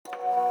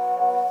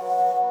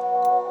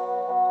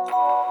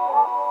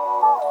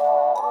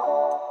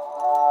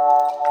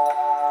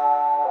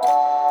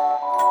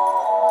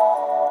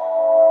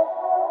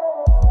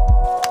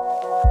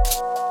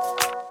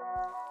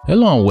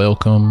Hello and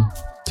welcome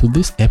to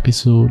this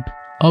episode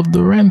of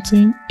the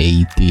Ranting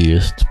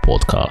Atheist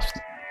podcast.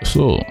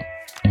 So,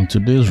 in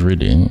today's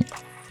reading,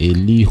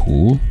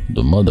 Elihu,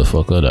 the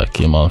motherfucker that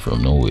came out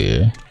from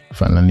nowhere,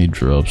 finally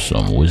dropped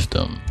some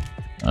wisdom.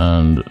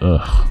 And,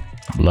 blah,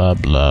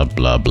 blah,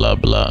 blah, blah,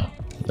 blah.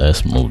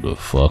 Let's move the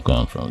fuck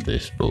on from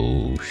this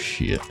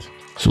bullshit.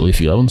 So,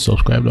 if you haven't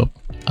subscribed up,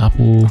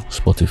 Apple,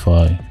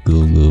 Spotify,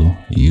 Google,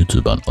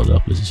 YouTube, and other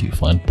places you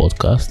find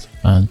podcasts,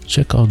 and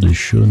check out the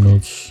show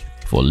notes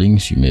for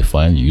links you may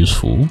find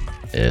useful,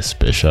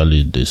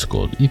 especially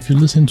Discord. If you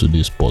listen to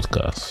this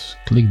podcast,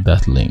 click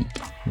that link.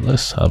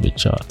 Let's have a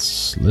chat.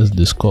 Let's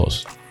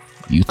discuss.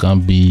 You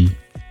can be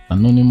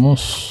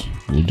anonymous.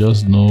 We'll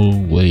just know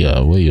where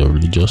your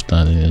religious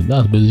standing is.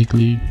 That's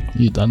basically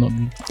it.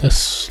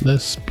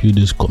 Let's build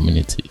this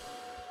community.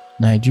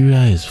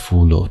 Nigeria is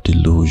full of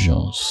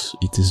delusions.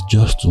 It is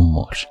just too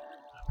much.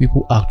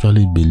 People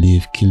actually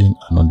believe killing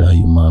another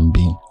human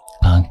being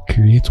can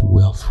create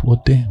wealth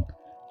for them.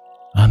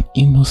 And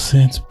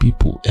innocent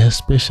people,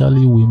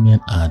 especially women,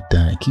 are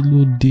dying.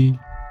 Kilo-day.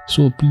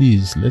 So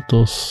please, let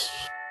us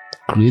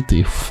create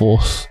a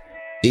force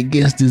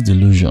against this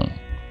delusion.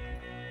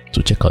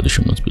 So check out the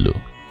show notes below.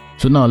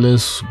 So now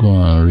let's go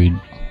and read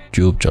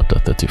Job chapter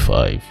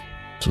 35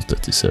 to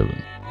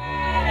 37.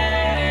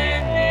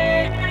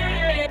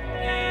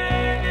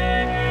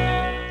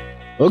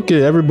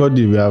 Okay,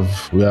 everybody, we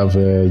have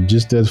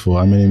gisted for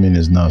how many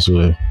minutes now?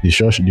 So the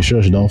church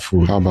don't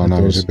full. How about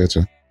now? Is it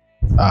better?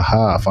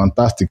 Aha,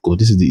 fantastical.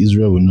 This is the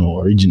Israel we know.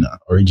 Original.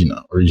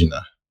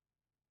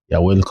 You're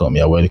welcome.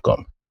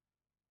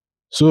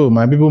 So,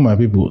 my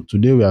people,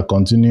 today we are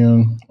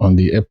continuing on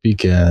the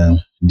epic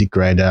Dick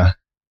Rider,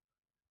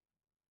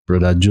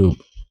 Brother Job.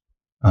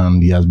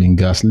 And he has been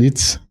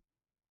gaslit.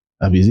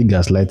 Is it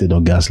gaslighted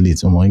or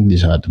gaslit? My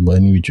English hard, but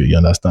anyway, you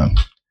understand.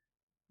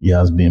 He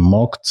has been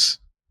mocked,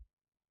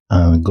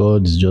 and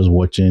God is just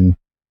watching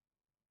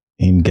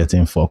him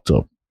getting fucked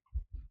up.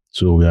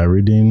 So, we are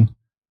reading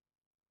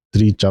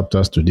 3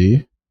 chapters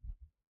today.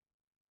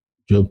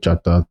 Job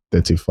chapter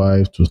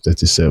 35 to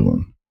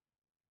 37.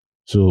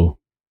 So,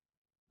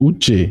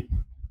 Uche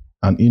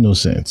and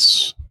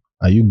Innocence,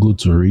 are you good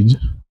to read?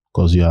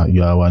 Because you are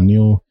our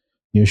new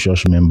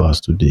church members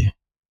today.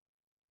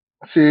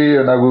 See,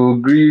 and I will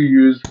agree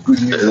use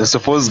good news. They're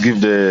supposed to give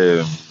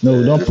the...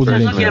 No, don't put I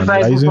link. don't get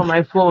Bible for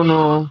my phone.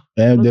 No.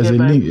 There's a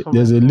link.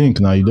 There's a link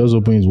now. You just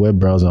open his web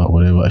browser or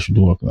whatever. I should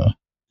work now.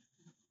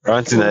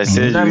 Ranting, I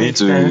said That you need makes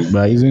to sense.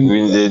 By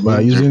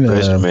using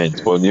refreshment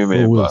for new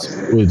members.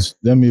 wait.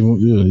 Let me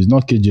even. It's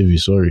not KJV.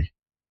 Sorry,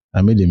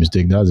 I made a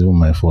mistake. That's even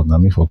my fault. Now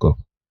me fuck up.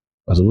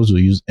 I'm supposed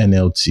to use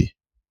NLT.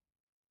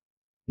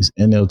 It's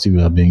NLT we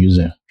have been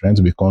using, trying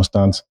to be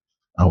constant,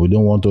 and we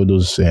don't want all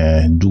those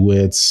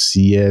duets,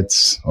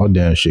 siets, all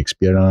the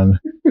Shakespearean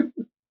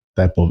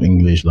type of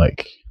English.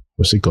 Like,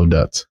 we're sick of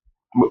that.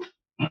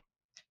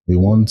 We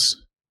want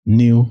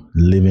New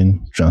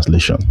Living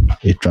Translation,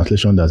 a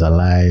translation that's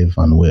alive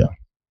and well.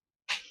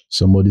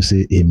 Somebody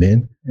say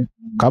amen.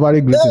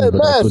 Cabaret greetings.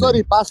 Hey,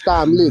 sorry, Pastor,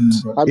 I'm late.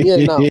 I'm here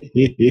now.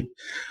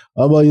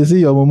 But you see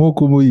your Momo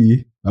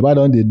Kumuyi, about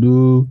don't they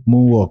do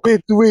moonwalk?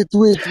 Wait. What?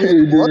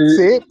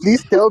 Say,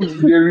 please tell me.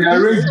 They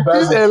rearrange the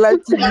Please Bible.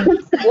 enlighten me.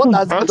 What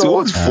has he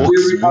done?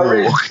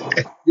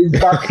 He's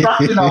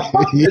backtracking and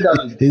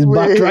backpedaling. He's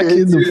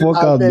backtracking the fuck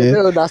out, man. I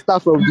don't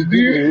understand from the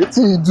beginning. What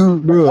you do?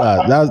 Bro,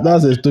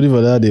 that's a story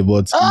for that day,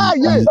 but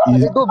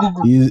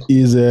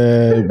he's the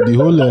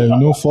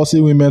whole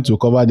forcing women to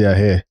cover their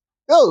hair.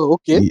 Oh,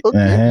 okay.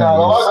 Now,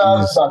 all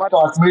that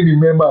start many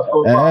members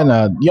come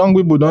back. Young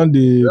people don't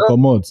they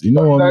come out. You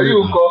know what?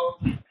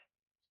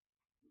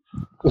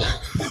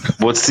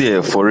 But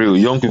see, for real,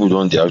 young people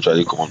don't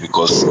actually come on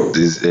because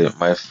there's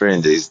my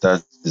friend is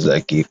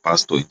like a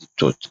pastor in the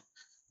church.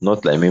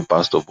 Not like me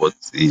pastor, but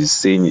he's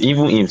saying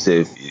even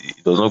himself he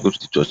does not go to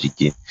the church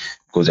again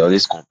because they're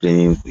always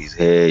complaining his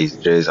hair, his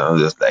dress, and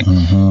just like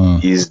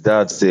his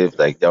dad said,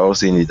 like they're all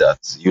saying that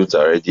youth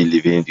are already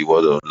living the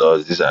world of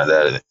laws, this and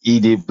that. He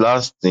they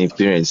blast the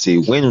parents say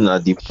when you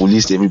the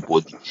police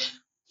everybody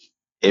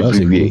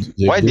everywhere.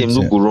 Why them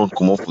no go run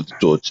come up for the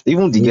church?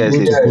 Even the guys say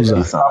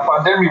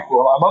pandemic.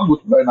 I'm not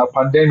going to in a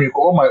pandemic.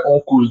 All my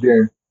uncles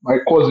there, my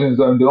cousins,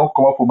 and they don't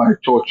come up for my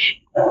church.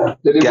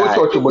 They go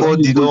church, but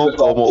they don't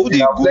come up. They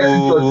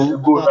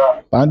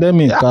go.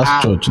 Pandemic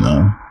cast church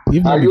now.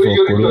 If not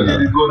before Corona,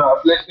 they go now.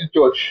 Blessing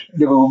church,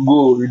 they will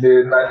go in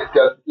the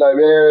like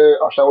where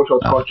Ashawo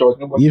church.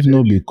 If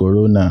no be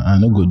Corona, I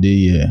no go there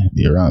here.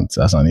 The rant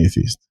as an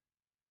atheist.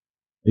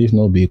 If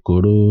no be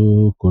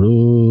Koro,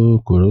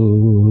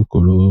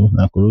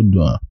 na Koro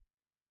doan.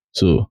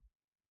 So,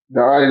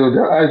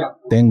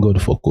 thank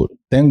God for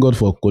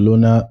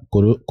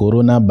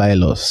Corona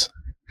bylaws.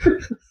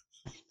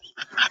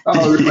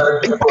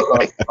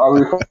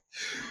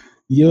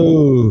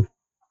 Yo,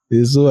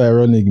 it's so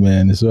ironic,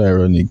 man. It's so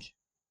ironic.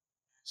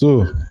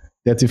 So,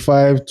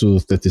 35 to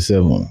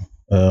 37.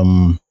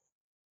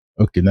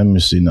 Okay, let me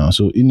see now.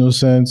 So,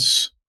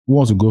 Innocence, who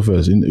wants to go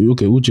first?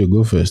 Okay, Uche,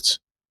 go first.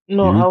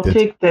 No, I'll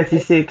take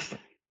 36.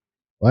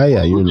 Why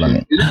are you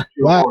learning? Is it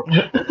your Why?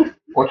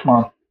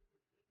 watchman?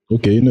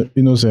 Okay,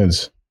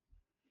 innocence.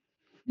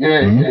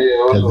 Yeah.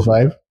 Also,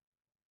 35?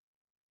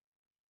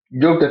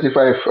 Job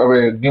 35. I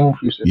will give him a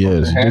few seconds.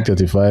 Yes, take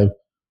 35.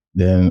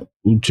 Then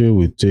Uche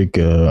will take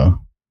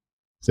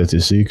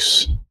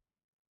 36.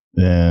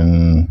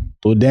 Then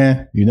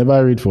Odin, you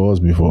never read for us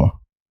before.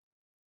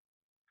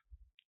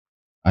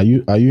 Are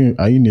you in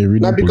a Now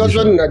reading because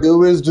position? when they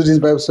always do this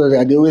Bible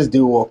study, they always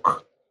do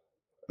work.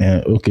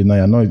 Okay, now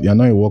you're not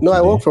at work No, today.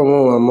 I work from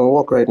home. I'm at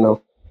work right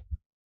now.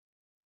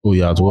 Oh,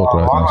 you're at work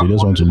right now, so you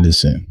just want to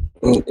listen.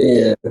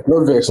 Yeah,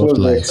 no vex, no Soft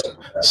life. vex.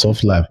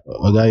 Soft life.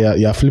 Okay,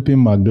 you're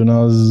flipping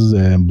McDonald's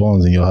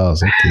buns in your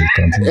house. Okay,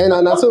 continue.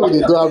 And that's what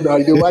they do have now.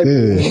 They wipe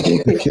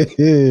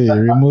me.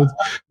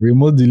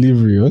 remote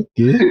delivery.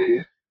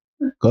 Okay,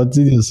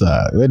 continue,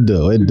 sir.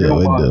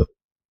 Weather.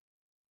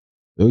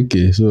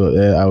 Okay, so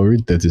I will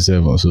read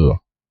 37. So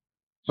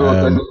So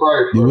 35.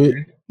 the way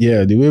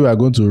the way we are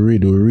going to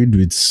read, we'll read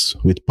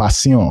with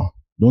passion.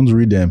 Don't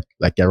read them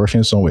like you're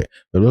rushing somewhere.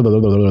 You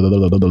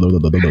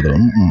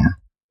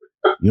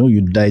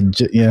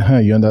digest. Yeah,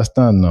 you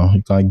understand now.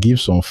 You can give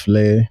some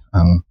flair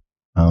and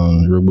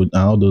robot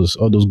and all those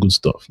good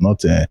stuff.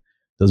 Not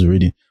just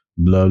reading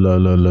blah blah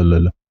blah blah blah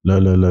blah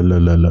blah blah blah blah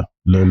blah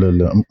blah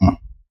blah blah.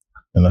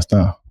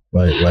 Understand?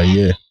 Why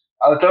yeah.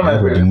 I'll try my Yeah,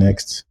 for the best.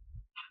 next.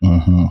 I'll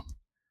try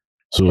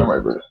So, my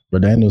best.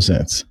 Brother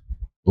Innocent,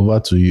 over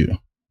to you.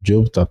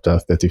 Job chapter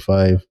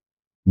 35,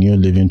 New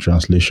Living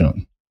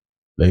Translation.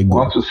 Let it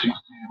 1 go. to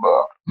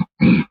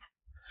 16.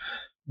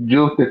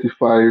 Job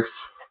 35.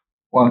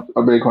 I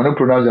beg, I don't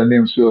pronounce your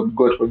name, so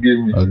God forgive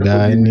me.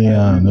 Guy, Forgive me.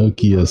 no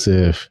kill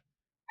yourself.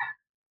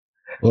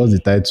 What's the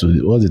title?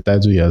 What's the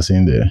title you are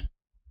saying there?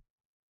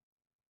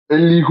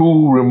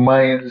 Elihu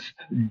reminds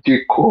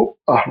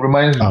Ah,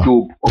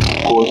 Job of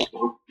God.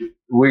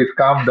 Wait,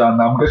 calm down.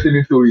 I'm getting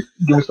into it.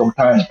 Give me some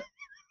time.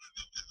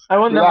 I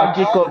wonder how Relax.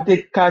 Jacob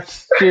take catch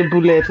stray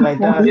bullet like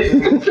that.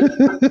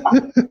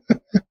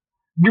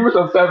 Give me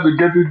some time to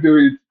get into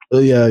it. oh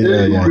yeah.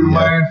 Elihu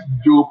reminds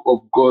Job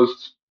of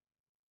God's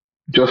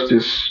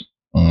justice.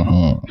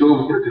 Mm-hmm.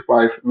 Job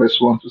 35, verse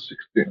 1 to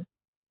 16.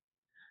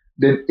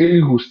 Then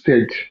Elihu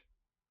said,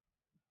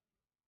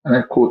 and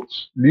I quote,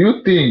 "Do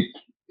you think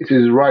it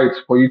is right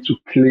for you to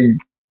claim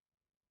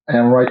I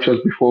am righteous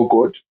before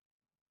God?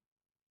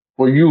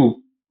 For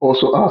you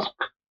also ask,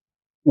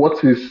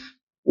 what's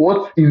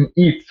in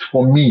it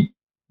for me?"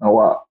 Now,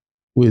 wow.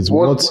 Wait,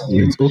 what?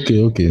 Wait,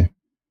 okay.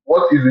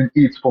 What is in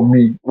it for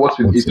me? What's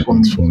in What's it in for it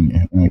me? for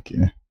me?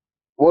 Okay.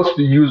 What's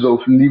the use of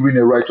living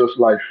a righteous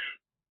life?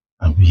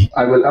 Abi.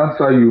 I will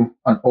answer you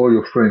and all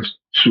your friends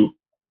too.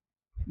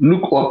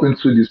 Look up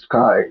into the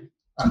sky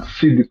and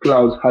see the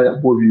clouds high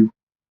above you.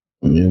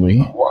 Really?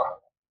 Wow.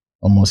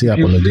 Almost say If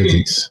you think,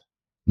 apologetics.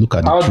 Look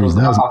at the how trees. does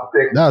that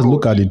affect That's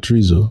look God? at the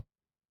trees, oh.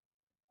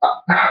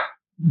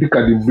 Look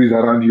at the breeze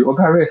around you.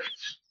 Okay,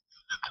 rest.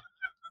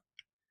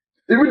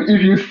 Even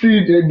if you see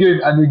it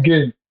again and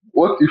again,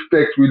 what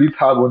effect will it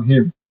have on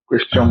him?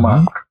 Question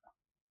mark. Abi.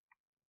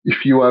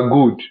 If you are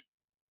good,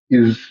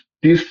 is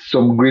this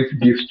some great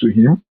gift to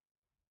him?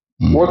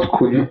 What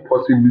could you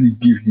possibly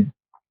give him?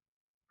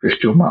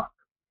 Question mark.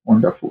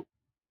 Wonderful.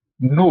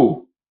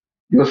 No,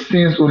 your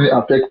sins only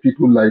affect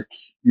people like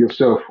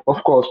yourself.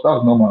 Of course,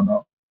 that's normal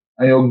now.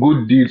 And your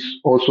good deeds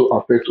also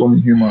affect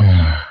only humans.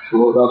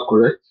 So that's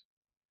correct.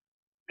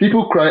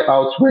 People cry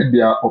out when they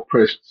are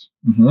oppressed.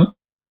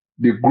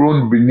 They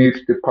groan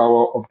beneath the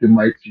power of the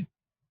mighty.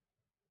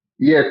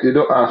 Yet they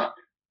don't ask,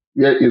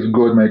 where is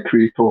God, my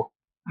creator?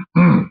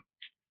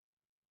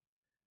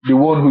 The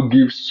one who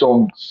gives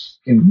songs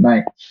in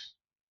night.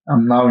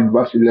 I'm now in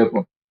verse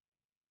 11.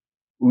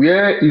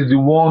 Where is the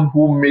one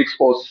who makes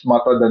us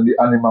smarter than the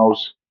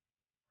animals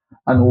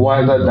and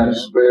wiser than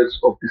the birds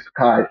of the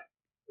sky?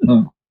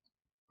 Hmm.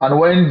 And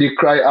when they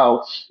cry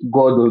out,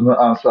 God does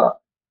not answer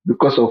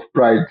because of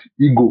pride,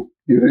 ego,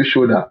 the raised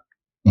shoulder.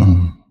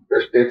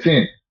 Verse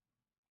 13.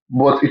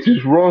 But it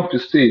is wrong to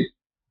say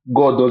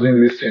God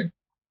doesn't listen,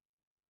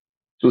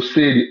 to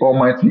say the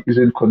Almighty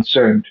isn't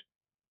concerned.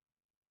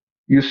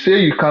 You say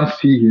you can't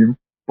see him,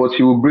 but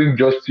he will bring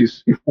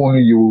justice if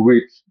only you will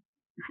wait.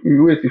 If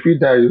you wait, if you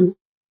die, you.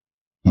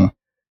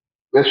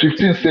 Verse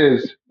 15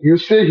 says, you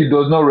say he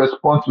does not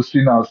respond to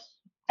sinners.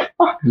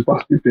 This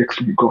verse takes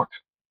me, God.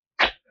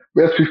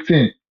 Verse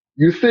 15,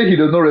 you say he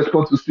does not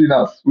respond to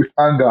sinners with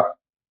anger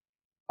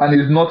and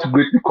is not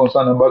greatly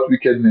concerned about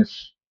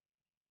wickedness.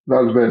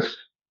 That's verse.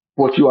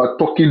 But you are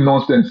talking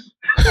nonsense.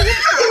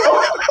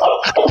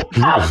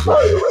 I'm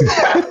sorry.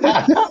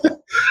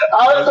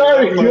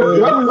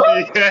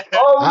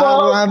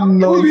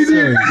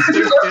 Nonsense.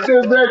 You just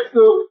say vex,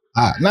 so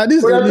Now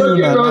this we are Elihu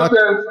talking now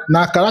nonsense.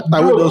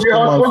 character will Joe, just you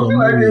come are out talking from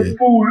like a nowhere.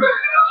 fool.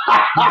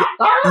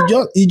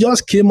 He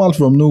just came out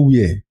from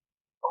nowhere.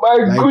 My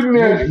Like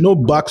goodness. no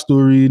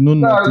backstory, no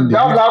nothing.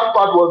 That last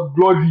part was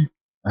bloody.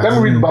 Let me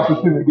read In. verse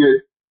 15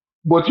 again.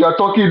 But you are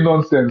talking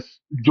nonsense,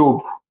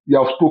 Job. You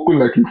have spoken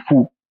like a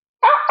fool.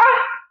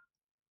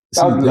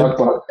 See, That's the last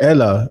part.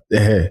 Ella,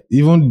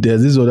 even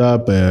there's this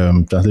other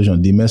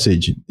translation, the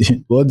message.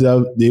 What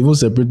they even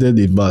separated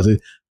the verse.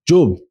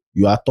 Job,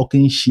 you are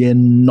talking sheer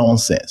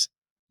nonsense,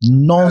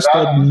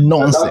 non-stop That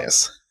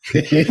nonsense.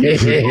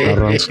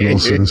 Arrant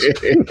nonsense.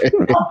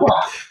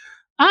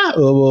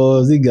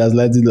 This guy's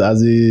like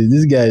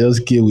this guy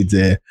just came with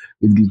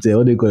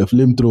what they call a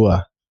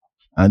flamethrower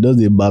and just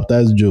they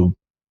baptize Job.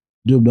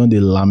 Job don't they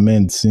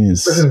lament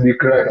since person they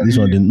cry. this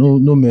one. They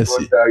no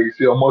mercy. But you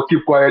say,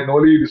 keep quiet, no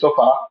only you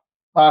suffer.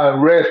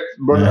 And rest,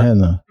 brother.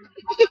 No.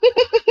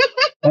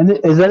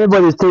 Is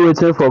anybody still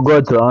waiting for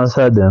God to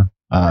answer them?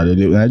 The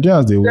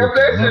Nigerians they They're wait.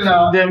 blessing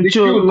now. Them They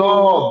kill choke.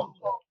 love.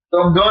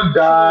 Some don't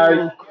die,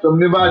 Choke. some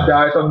never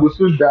die, some will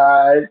soon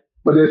die,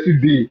 but they still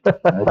dey.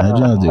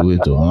 Nigerians they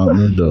wait.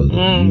 No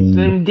doubt.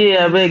 Them day,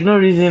 I beg, no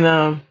reason.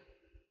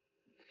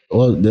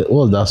 What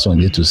was that song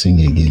they to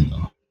sing again?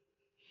 No?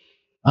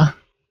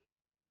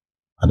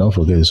 I don't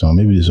forget the song.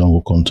 Maybe the song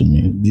will come to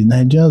me. The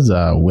Nigerians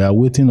we are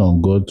waiting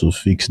on God to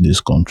fix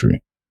this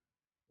country.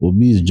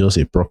 Obi is just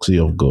a proxy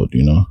of God,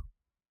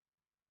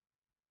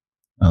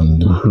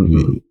 and he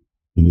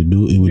will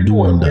You do know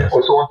what it means wonders.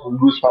 for someone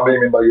to lose family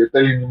member, you're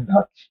telling him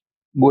that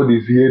God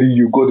is hearing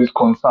you, God is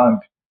concerned.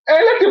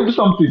 Hey, let him do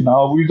something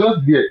now. We just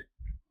there.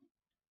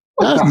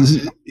 That's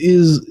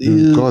is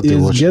God they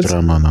watch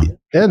drama now.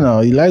 Yeah,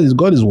 no,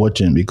 God is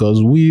watching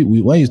because we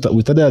when we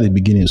started at the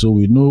beginning, so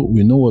we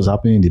know what's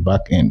happening in the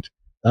back end.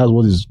 That's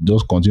what is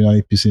just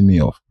continually pissing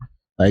me off.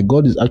 Like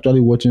God is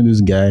actually watching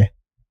this guy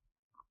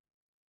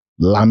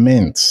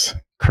lament,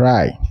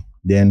 cry.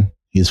 Then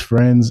his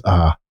friends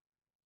are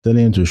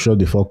telling him to shut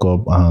the fuck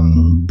up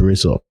and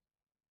brace up.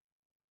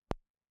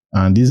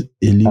 And this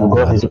And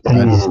God is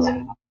pleased.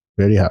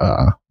 very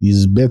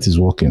his bet is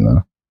working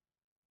now.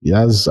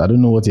 I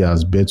don't know what he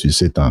has bet with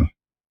Satan.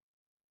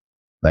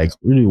 Like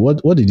really,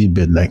 what did he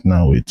bet like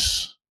now?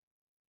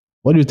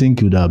 What do you think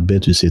he would have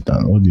bet with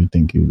Satan? What do you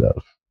think he would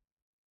have?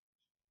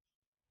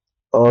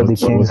 All the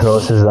king's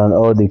horses and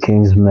all the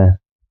king's men.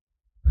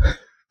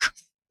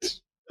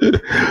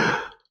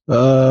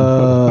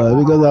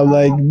 Because I'm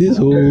like this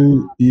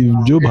whole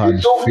if Job had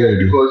It's so weird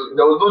failed. because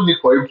there was no need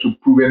for him to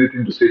prove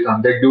anything to Satan.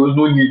 Like there was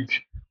no need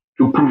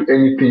to prove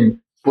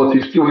anything, but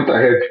he still went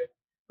ahead.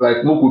 Like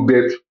Moku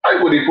bet. I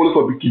go they follow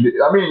for bikini.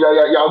 I mean,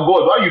 yeah,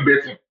 God. Why are you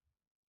betting?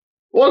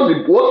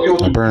 What's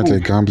yours to Apparently,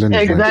 prove? gambling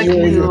is like Exactly.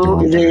 what you're the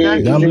one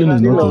doing. Gambling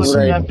is Exactly. not a So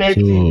you are sin. betting.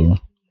 So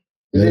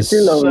It's a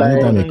thing of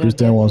anytime a like, You're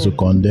Christian wants to betting.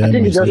 I condemn,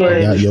 think he he say just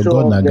wanted Yeah. to your show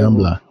God off na them.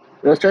 gambler.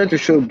 He was trying to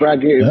show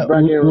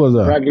Who was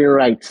that? bragging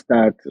rights,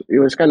 that it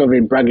was kind of a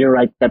bragging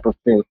right type of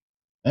thing.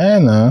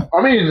 Nah.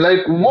 I mean, like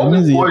It what's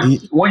means the point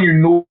when you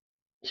know,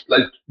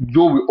 like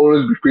Joe will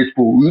always be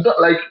faithful. You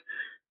don't like.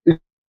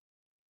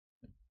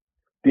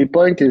 The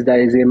point is that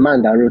it's a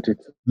man that wrote it.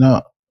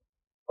 now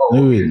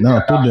Oh, wait, okay, now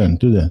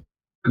to them.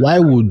 Why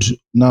would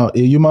now a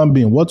human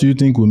being, what do you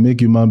think will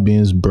make human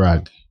beings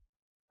brag?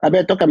 I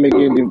better talk him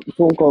again. The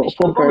phone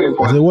okay, I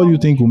call. say, what do you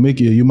think will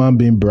make a human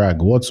being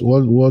brag? What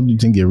do you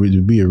think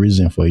would be a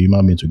reason for a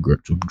human being to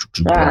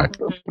brag?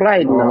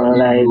 Pride now,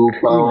 like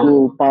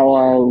ego,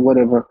 power,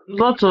 whatever.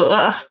 Lot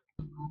of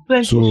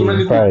plenty so So many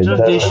things. things. Pride,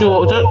 Just they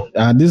show. Just,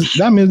 and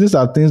that means these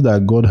are things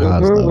that God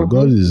has now.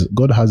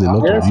 God has a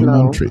lot of Yes,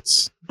 human now.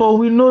 traits. but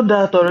we know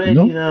that already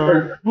now.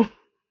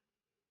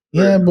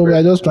 Yeah, but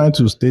we're just trying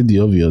to state the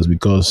obvious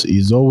because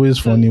it's always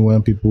funny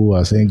when people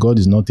are saying God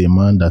is not a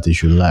man that he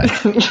should lie.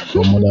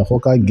 But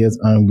motherfucker gets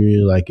angry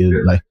like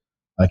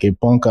a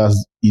punk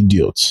ass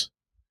idiot.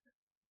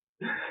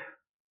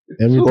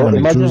 Every So Well, time many.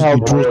 imagine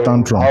he throws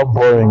tantrum. how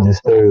boring the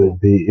story would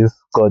be if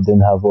God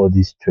didn't have all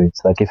these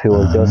traits. Like if he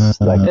was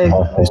just like Ex-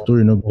 The perfect,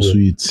 story not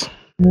sweet.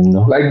 you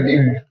know. Like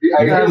the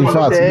idea In even of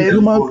fact, says,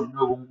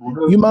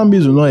 human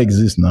beings will not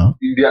exist now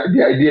the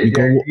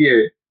because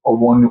idea of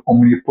one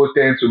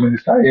omnipotent,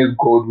 omniscient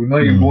God will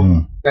not even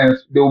Mhm. sense.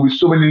 There will be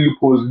so many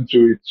loopholes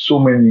into it, so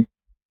many,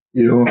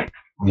 you know.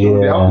 So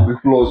there have to Yeah, be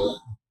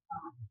flaws.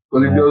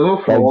 Because if yeah. there's no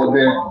Like flaw,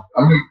 then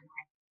I mean,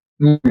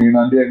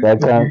 and then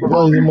like can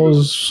God is the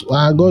most.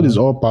 God is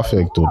all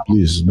perfect. Oh,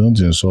 please don't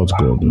insult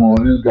God. come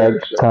on, this like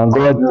guy. can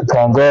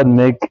God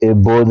make a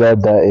boulder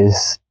that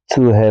is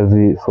too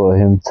heavy for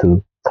him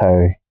to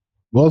carry?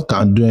 God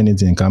can do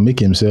anything. Can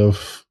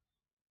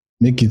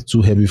make it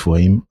too heavy for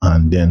him,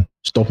 and then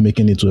stop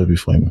making it too heavy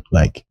for him.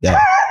 Like yeah,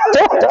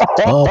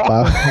 all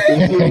power.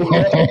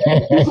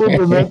 You see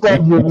the mental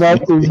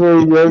gymnastics where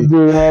you just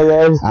do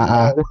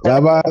that.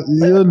 Baba,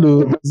 you don't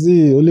know.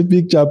 See,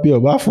 Olympic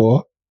champion,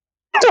 for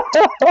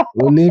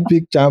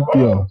Olympic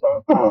champion.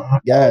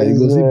 Yeah, you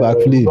go see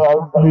backflip.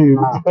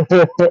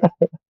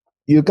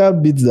 You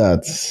can't beat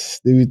that.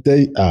 They will tell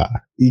you,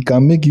 he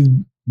can make it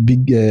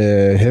big,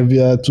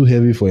 heavier, too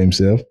heavy for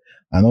himself,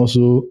 and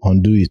also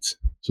undo it.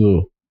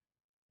 So,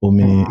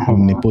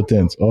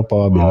 omnipotent, all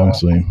power belongs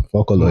to him.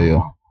 Fuck all of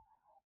you.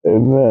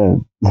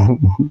 Amen.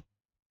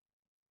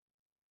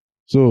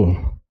 So,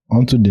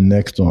 on to the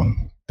next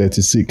one,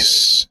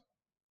 36.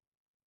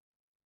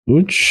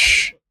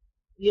 Which,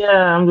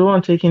 yeah, I'm the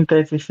one taking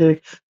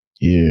 36.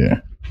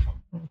 yeah.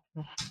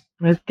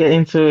 Let's get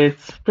into it.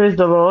 Praise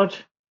the Lord.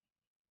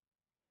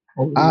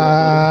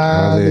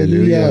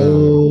 Hallelujah.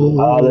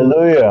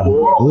 Hallelujah.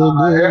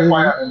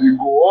 Hellfire and they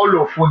go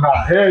all of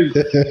una hell.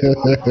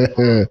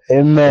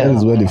 That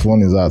is Amen. where the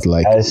fun is at.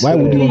 Like, I why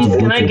would you swear. want to Please,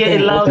 go can I to? get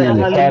a Okay, louder wait.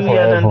 It's time for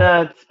hallelujah than heaven.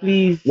 that,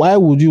 please? Why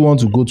would you want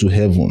to go to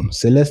heaven?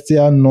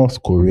 Celestial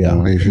North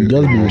Korea. No, if You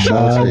just be you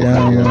shout bow a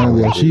down higher and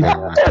worship.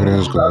 hallelujah,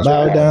 praise God,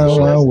 Bow and you down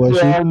shout. and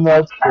worship.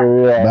 North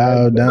Korea.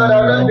 Bow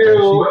down and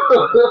worship.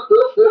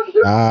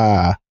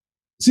 Ah.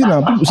 See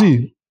now, people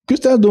see,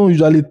 Christians don't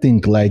usually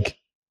think like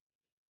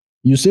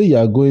you say you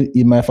are going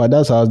in my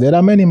father's house. There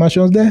are many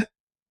mansions there,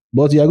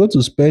 but you are going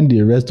to spend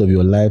the rest of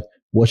your life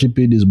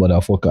worshiping this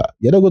motherfucker.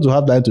 You're not going to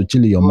have time to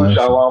chill in your No mansion.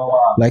 shawarma,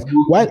 Like,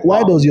 no why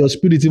kebab. does your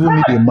spirit even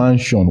need a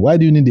mansion? Why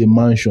do you need a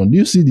mansion? Do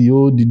you see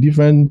the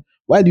different?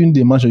 Why do you need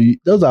a mansion?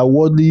 Those are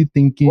worldly What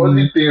thinking.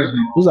 the things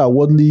Those do? are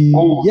worldly.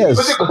 Gold. What Yes,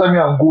 you concern me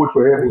and gold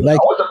for heaven? I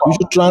like want to you find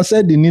should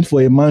transcend the need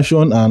for a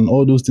mansion and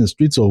all those things,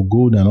 streets of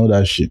gold and all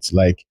that shit.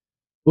 Like,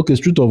 okay,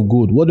 street of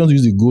gold. What don't you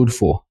use the gold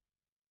for?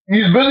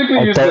 It's basically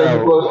I useless tell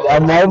you, because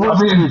and I even I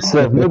street mean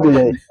itself,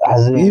 maybe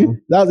as If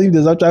in that's if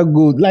there's actual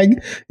gold, like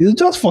it's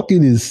just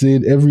fucking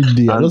insane every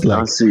day. I'm just like,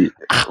 And see,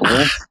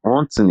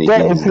 one thing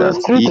yeah, again if is your that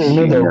street is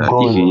made of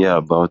if you gold, hear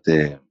about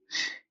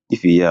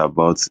if you hear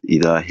about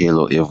either hell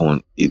or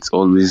heaven, it's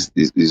always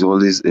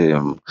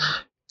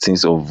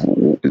things of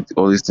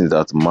all these things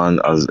that man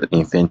has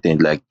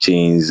invented, like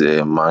chains,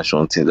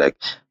 mansion, things like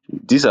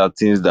these are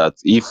things that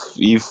if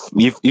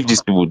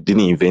these people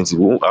didn't invent it,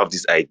 we won't have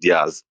these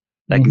ideas.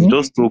 Like it's mhm.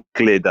 just so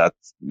clear that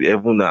the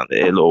heaven and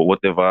hell or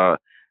whatever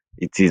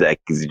it is,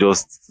 like it's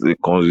just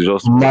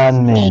what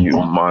man made.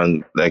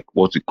 human, like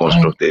what we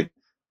Like, constructed.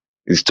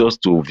 It's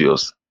just too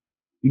obvious.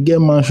 you get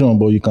mansion,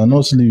 but you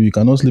cannot sleep. You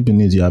cannot sleep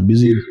in it. You are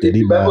busy if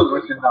the by. Bible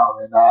is written down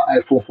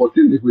and iPhone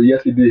 14 is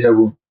yesterday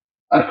heaven.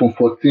 iPhone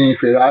 14,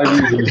 Ferrari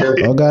is in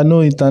heaven. Okay,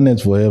 no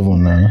internet for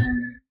heaven now.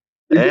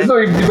 If you Eh? know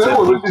if the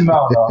Bible is written 7G.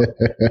 down now,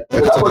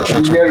 that's what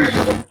you're hearing.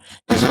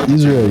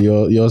 Israel,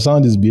 your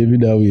sound is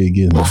behaving that way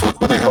again.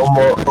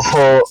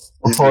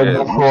 For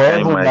Which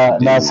kind heaven mic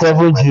they na use?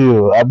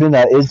 7G. I've been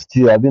at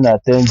 8G, I've been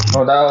at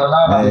 10G,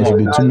 No, I've It been that's should at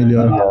be 2 20G,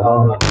 million, I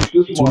don't know. it's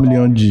too two small now.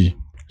 million G.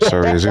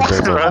 Sorry, is it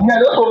better I now? mean, I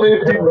just want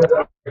to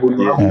feel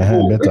you Yeah, have a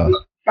phone. Better.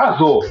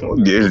 That's all.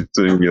 yes,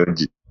 2 million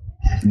G.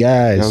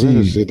 Yeah, I Guys, was going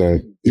to see, say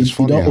that it's it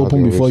funny don't how they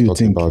open before always you talk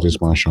think. about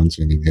this mansion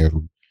thing in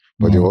heaven,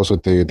 but they Mm. also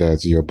tell you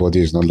that your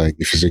body is not like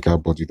the physical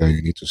body that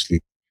you need to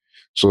sleep.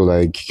 So,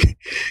 like,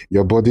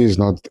 your body is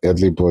not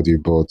earthly body,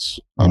 but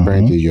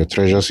apparently your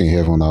treasures in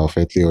heaven are of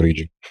earthly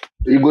origin.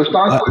 You go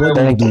stand for What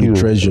do you level. Thank do with you.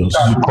 treasures?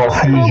 Oh my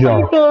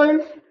Confusion. God.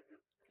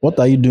 What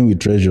are you doing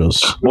with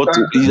treasures? Go But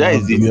stand You that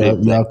have is it, you have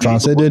you like, have is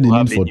it supposed transcended the to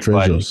need have for any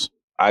value? treasures.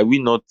 Are we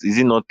not? Is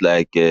it not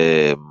like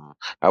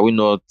are we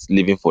not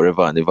living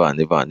forever and ever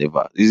and ever and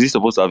ever? Is it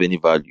supposed to have any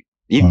value?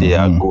 If they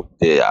are Mhm. go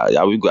there,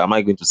 am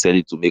I going to sell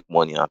it to make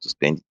money and to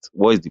spend it?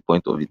 What is the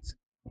point of it?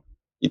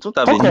 It won't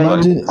have How any can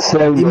value. you Imagine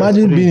sell your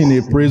imagine being in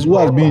a streets praise. Who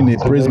has been in a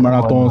to praise make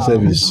marathon money?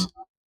 service?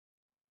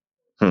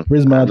 Hmm.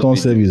 Praise I don't marathon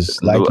believe.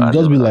 service. No, Like you I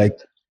just be never. like,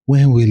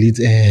 when will it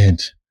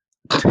end?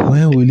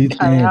 When will it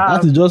I end?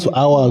 That is have just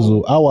hours, before.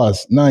 oh,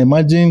 hours. Now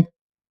imagine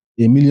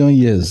a million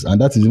years,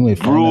 and that is even a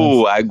finance,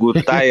 Bro, I go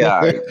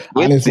tire.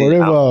 and it's Waiting.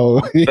 forever.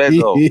 I'm Oh. fed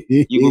up.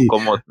 You go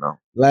come out now.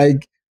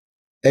 Like,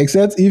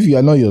 except if you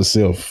are not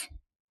yourself,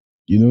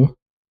 you know,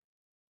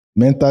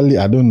 mentally,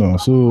 I don't know.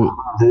 So,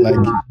 like,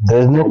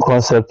 There's no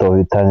concept of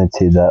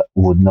eternity that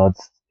would not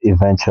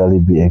eventually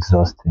be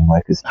exhausting.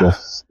 Like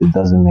it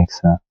doesn't make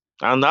sense.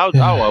 And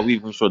how are we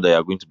even sure that you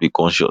are going to be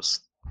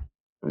conscious?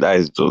 That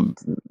is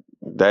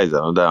that is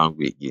another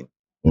angle again.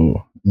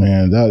 oh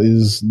man, that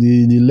is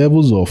the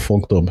levels of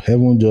fucked up.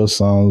 Heaven just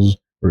sounds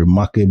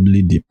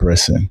remarkably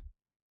depressing.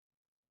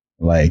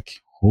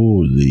 Like,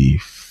 holy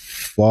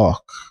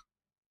fuck.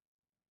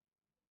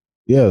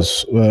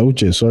 Yes,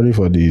 Uche, sorry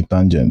for the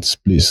tangents.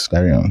 Please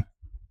carry on.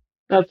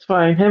 That's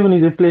fine. Heaven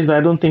is a place that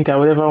I don't think I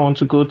would ever want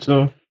to go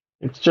to.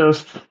 It's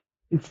just,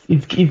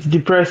 it's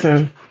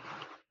depressing.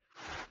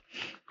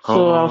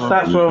 So I'll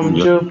start from Hallelujah.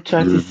 Job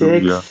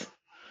Hallelujah. 36.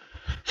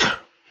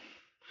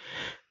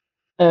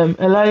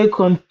 Elihu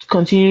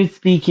continued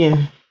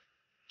speaking.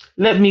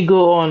 Let me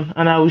go on,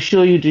 and I will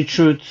show you the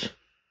truth.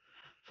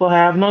 For I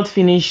have not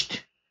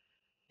finished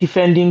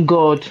defending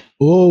God.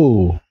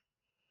 Oh,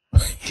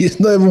 he's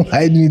not even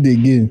hiding it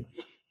again.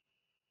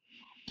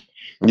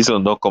 This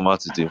one don't come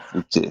out with a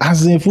full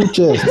As chest. in full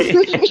chest.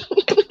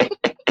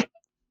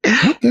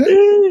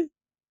 Okay.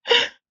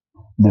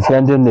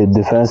 Defending a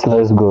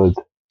defenseless God.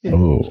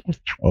 Oh,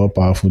 all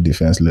powerful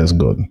defenseless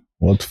God.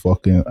 What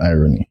fucking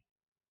irony.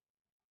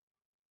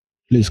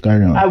 Please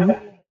carry I, on. w-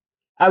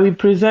 I will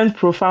present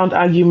profound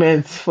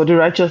arguments for the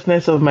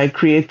righteousness of my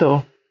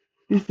Creator.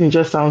 This thing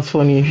just sounds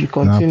funny if you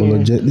Now,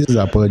 continue. this is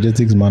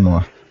apologetics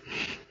manual.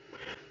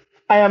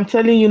 I am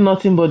telling you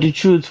nothing but the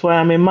truth, for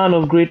I am a man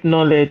of great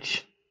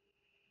knowledge.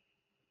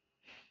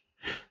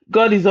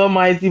 God is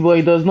almighty, but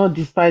he does not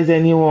despise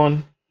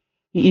anyone.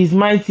 He is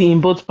mighty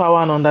in both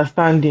power and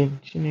understanding.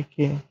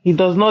 Chineke. He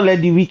does not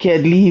let the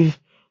wicked live,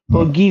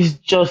 but gives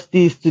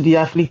justice to the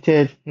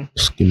afflicted.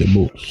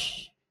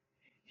 Skillibos.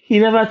 He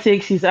never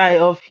takes his eye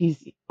off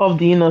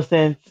the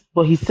innocent,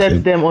 but he sets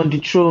Except, them on the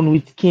throne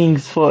with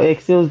kings for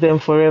exils them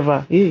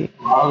forever. Yeah.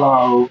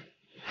 Hello.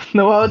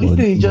 No, all this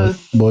thing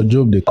but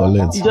Job they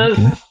collect. he just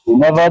Okay. He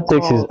never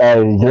takes his oh.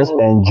 eye, he just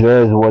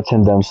enjoys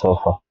watching them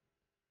suffer.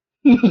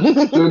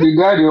 So the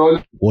guy they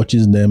all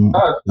Watches them. He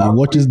that's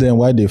watches creepy. them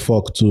while they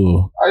fuck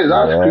too. That's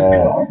creepy.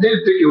 Yeah. They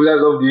take away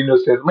that of the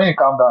innocent. Man,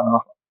 calm down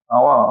now.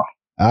 Now, wow.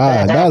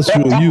 Ah, that's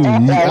true. I His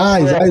swear.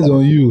 eyes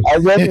on you. I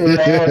just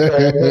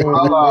remember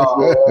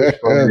Hello. that's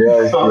funny.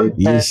 That's good.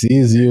 He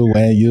sees you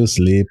when you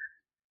sleep.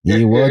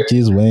 He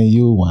watches when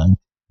you want.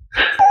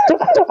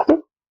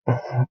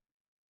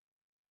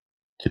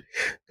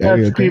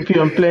 Carry That's on, carry. creepy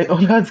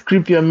on that's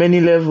creepy on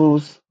many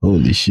levels.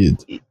 Holy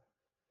shit.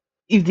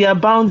 If they are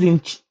bound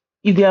in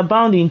if they are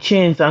bound in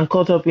chains and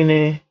caught up in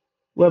a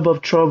web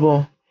of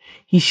trouble,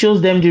 he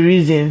shows them the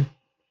reason.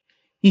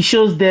 He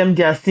shows them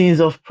their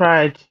sins of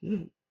pride.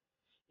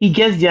 He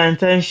gets their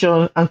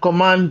intention and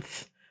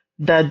commands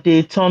that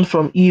they turn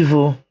from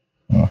evil.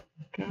 Oh.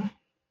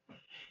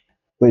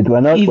 Wait, If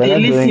we're they not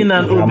doing listen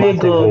and obey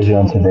dramatic God,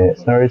 version today.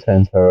 Sorry to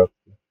interrupt.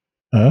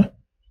 Huh?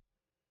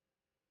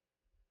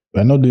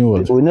 We're not doing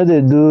what? We know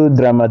they do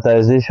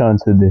dramatization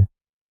today.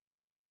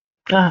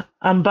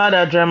 I'm bad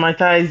at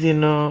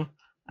dramatizing.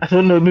 I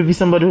don't know. Maybe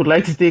somebody would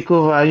like to take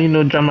over.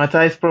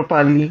 Dramatize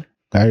properly.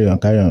 Carry on,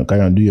 carry on,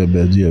 carry on. Do your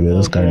best, do your best.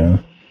 Let's carry Okay.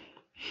 on.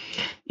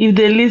 If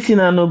they listen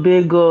and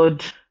obey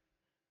God,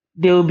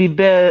 they will be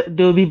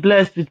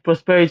blessed with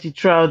prosperity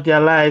throughout their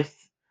lives,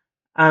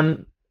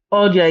 and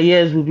all their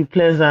years will be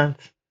pleasant.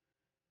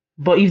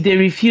 But if they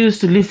refuse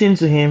to listen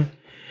to Him,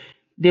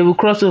 they will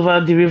cross over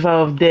the river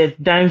of death,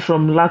 dying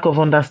from lack of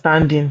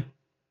understanding.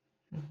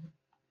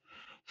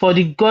 For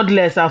the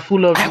godless are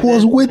full of I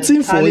was resentment.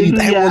 waiting for it.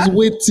 I was Hallelujah.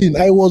 waiting.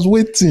 I was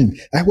waiting.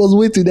 I was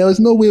waiting. There was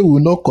no way we will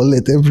not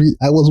collect every.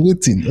 I was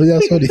waiting. Oh, yeah,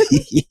 sorry.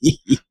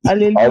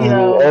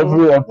 Hallelujah.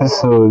 Every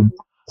episode,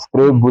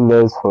 stray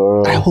bullets I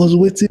for us. was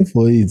waiting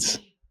for it.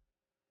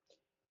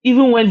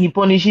 Even when He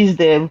punishes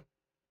them,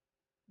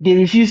 they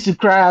refuse to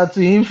cry out to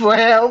Him for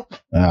help.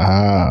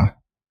 Aha.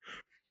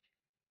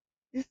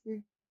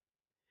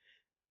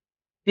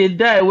 They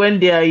die when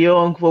they are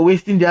young for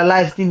wasting their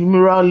lives in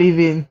immoral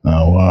living.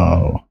 Oh,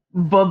 wow.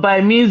 But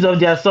by means of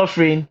their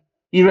suffering,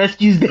 He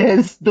rescues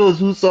those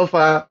who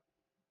suffer.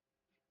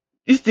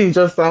 This thing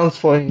just sounds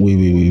funny.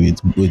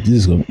 Wait. This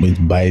is wait.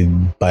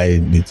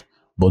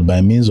 But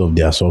by means of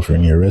their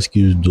suffering, he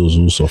rescues those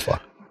who suffer.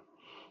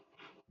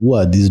 Who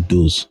are these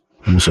those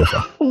who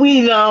suffer?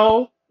 We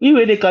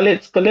where they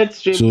collect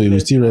stray So he will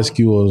bullets still now.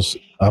 rescue us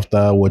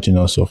after watching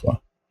us suffer.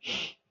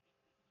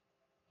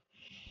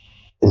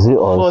 Is it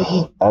For us?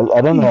 he,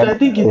 I don't know. I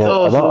think it's Yeah,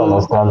 I us. don't Oh,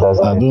 understand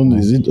that I don't. statement.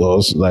 Is it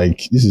us? Like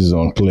this is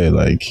unclear.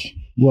 Like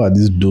who are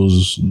these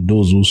those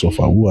who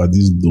suffer? Who are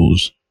these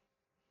those?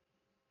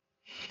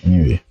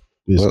 Anyway,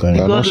 please Well, carry the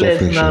we are on. not godless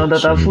suffering, now sure. that are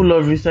Sorry. full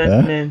of Eh?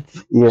 resentment.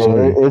 Yeah,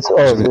 Sorry. it's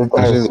us. It's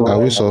I us. said, are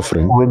we So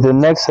suffering? with the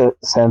next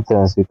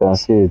sentence, you can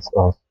see it's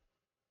us.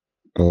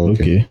 Oh,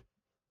 okay. Okay.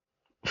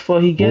 For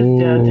he gets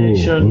their Oh,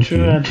 attention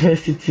through okay.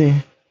 adversity.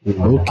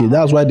 Yeah. Okay.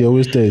 That's why they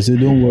always tell you, say,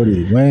 don't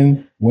worry.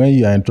 When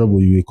you are in trouble,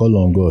 you will call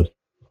on God.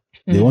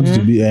 They want you to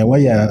Mm-hmm. be, and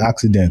when you're in an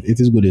accident, it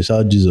is good to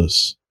shout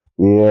Jesus.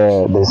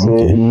 Yeah, they say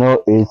Okay.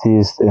 no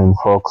atheist in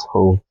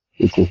foxhole,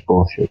 which is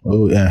bullshit.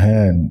 Oh, they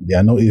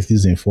are no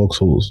atheists in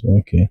foxholes.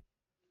 Okay.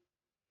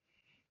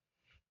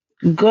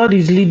 God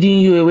is leading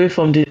you away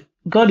from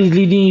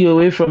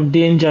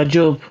danger,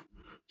 Job,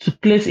 to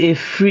place a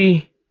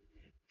free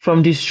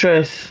from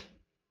distress.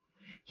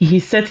 He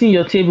is setting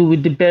your table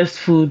with the best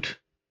food,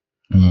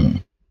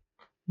 Mm.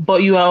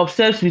 but you are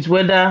obsessed with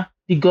whether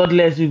the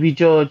godless will be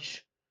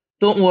judged.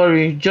 Don't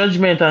worry,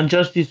 judgment and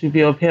justice will be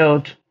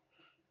upheld.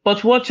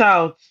 But watch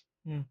out,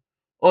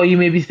 or you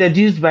may be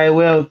seduced by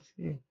wealth.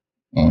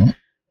 Mm.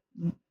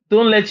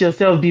 Don't let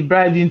yourself be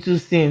bribed into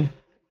sin.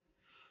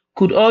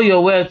 Could all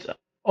your wealth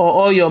or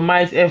all your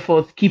might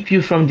efforts keep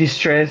you from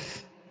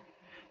distress?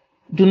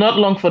 Do not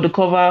long for the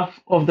cover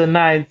of the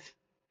night,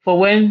 for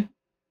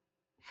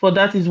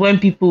that is when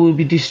people will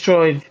be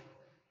destroyed.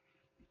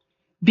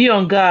 Be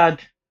on guard,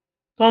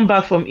 turn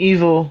back from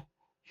evil,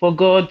 for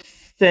God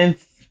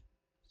sends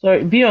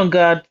be on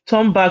guard,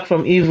 turn back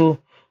from evil,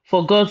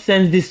 for God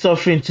sends this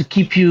suffering to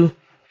keep you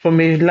from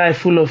a life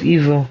full of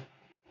evil.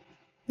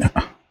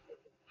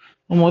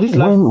 When This did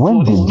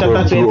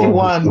chapter Job do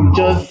all this 21 evil?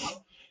 just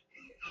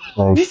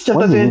Like, this chapter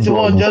when did he do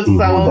all 21 this just evil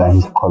that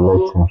sounds he's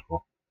collecting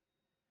for?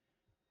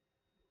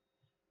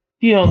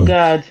 be on Oh,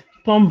 guard,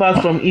 turn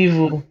back from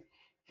evil,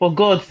 for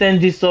God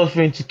sends this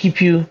suffering to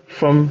keep you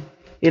from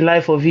a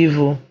life of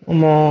evil.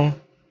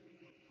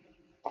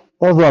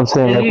 That's what I'm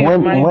saying. Can Like, you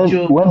remind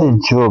Job? when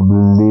did Job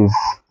live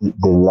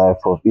the life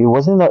of? He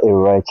wasn't not a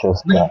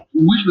righteous Which, guy.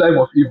 which life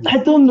of evil? I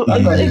don't know.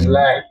 That guy is is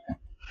lying.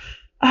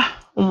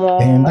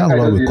 and That that's guy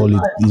why just we is call it.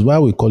 lying. Is why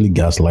we call it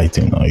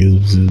gaslighting. Now, As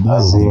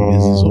that's the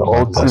basis in of that He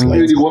ultimate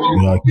gaslighting.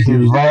 wants You are he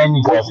accused. divine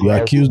wants to You are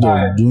keep you accused gaslighting.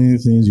 high. of doing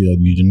things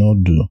you did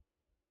not do,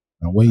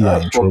 and when you are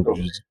That's in fucked trouble,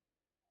 up.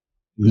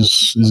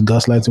 it's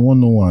gaslighting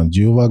 101.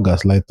 Jehovah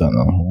gaslighter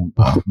now.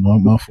 Ah, no,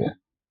 my fault.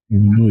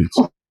 You do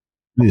it.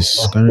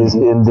 Please carry It's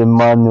on. in the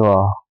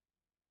manual.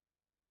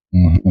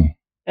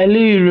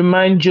 Eli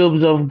remind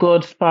Job of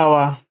God's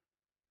power.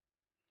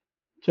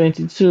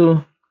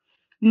 22.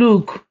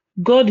 Look,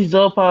 God is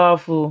all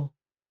powerful.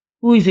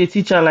 Who is a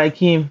teacher like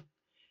him?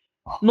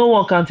 No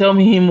one can tell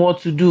him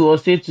what to do or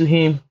say to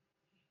him,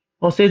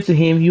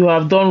 you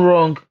have done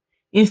wrong.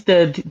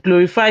 Instead,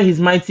 glorify his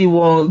mighty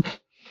one.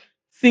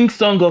 Sing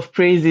song of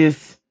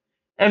praises.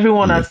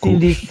 Everyone Yeah, has seen cool.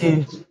 these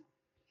things,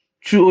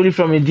 true only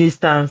from a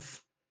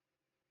distance.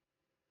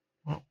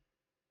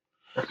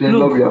 I think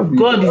love you have Look,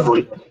 been there.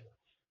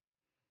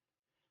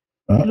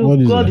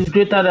 What is God that? is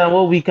greater than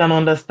what we can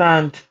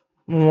understand.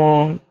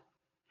 Mm,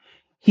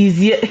 his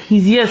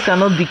years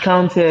cannot be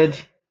counted.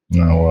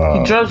 Now, He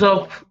wow. draws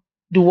up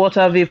the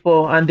water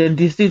vapor and then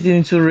distills it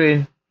into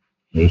rain.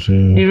 You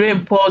see, The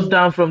rain pours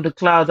down from the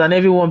clouds and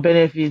everyone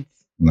benefits.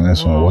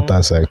 nice one.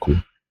 Water cycle.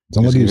 It's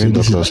Somebody will say giving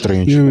this Doctor is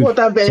Strange. wait,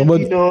 Water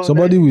somebody benefit, no,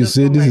 somebody that's will just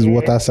say from this my is head.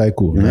 water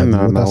cycle. Yeah, That the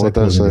water water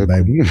cycle is in the cycle.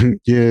 Bible.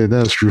 Yeah,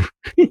 that's true.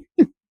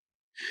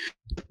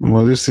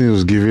 Well, this thing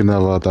was giving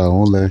Avatar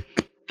only.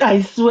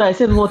 I swear, I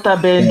said water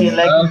bending,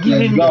 like it's Nonsense.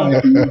 giving Go and me,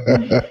 make it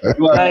easy.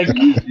 Go and make like, it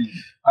easy.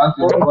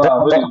 Nonsense. Go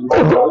and make it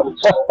easy.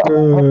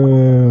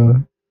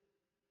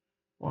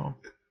 wow.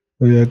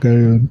 Yeah,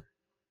 carry on.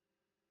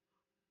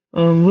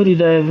 Where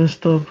did I even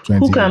stop?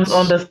 Who can 28.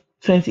 understand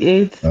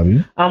 28?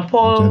 Abi? And 28,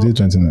 Paul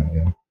 29.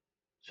 Yeah.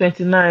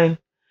 29.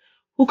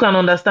 Who can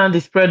understand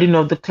the spreading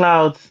of the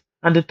clouds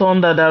and the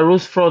thunder that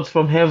rose forth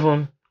from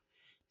heaven?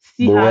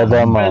 See The how he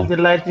spreads weatherman. the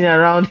lightning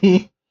around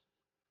him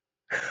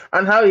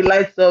and how he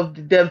lights up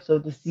the depths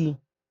of the sea.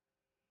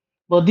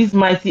 But this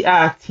mighty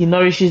act, he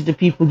nourishes the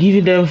people,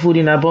 giving them food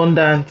in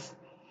abundance.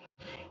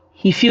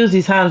 He fills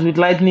his hands with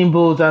lightning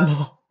bolts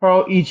and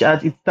hurl each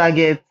at its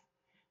target.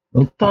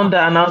 Oh, Thunder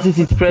announces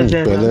its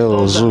presence and Pele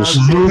or storms Zeus.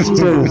 announce its Zeus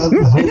fury. is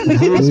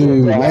Zeus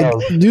in the like,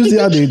 house. do you see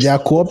how they are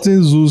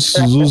co-opting Zeus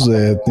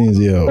things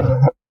here?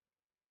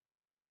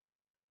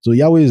 So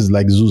Yahweh is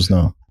like Zeus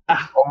now.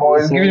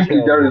 It's giving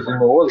plagiarism.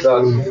 What's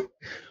that?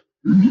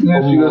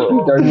 Giving serious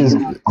This is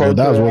plagiarism. Well,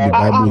 that's what the cultural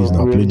Bible is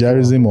now. appropriation.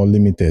 Plagiarism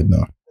unlimited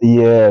now.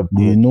 Yeah,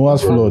 The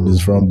Noah's flood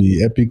is plagiarism. from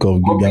the Epic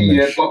of Copy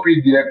here, Gilgamesh.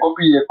 copy there,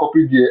 copy here,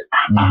 copy there.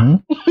 Mm-hmm.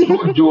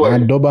 No joy.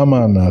 And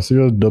Doberman now,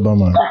 serious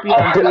Doberman. Copy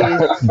and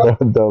paste.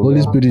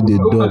 Holy Spirit they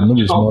No dub, no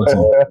be stop. small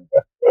thing.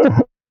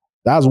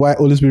 That's why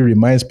Holy Spirit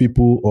reminds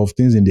people of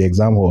things in the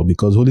exam hall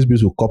because Holy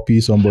Spirit will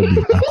copy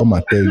somebody and come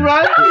and tell you.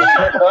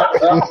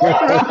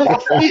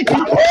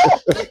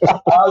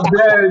 I'm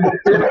dead.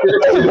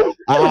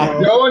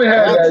 Your own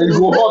head, you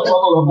go hot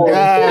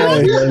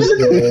Guy.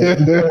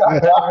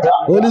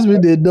 Holy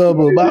Spirit they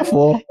double back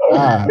for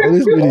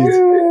Holy Spirit.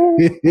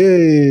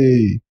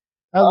 Hey.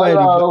 That's why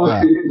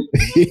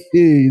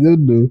you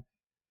don't know.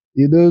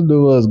 You don't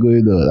know what's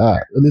going on.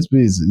 Holy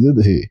Spirit, you don't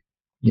know. Hey.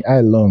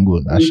 I long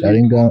go.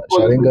 Sharingan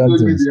Give me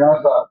things. the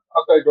answer.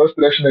 After I just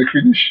flesh my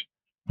finish.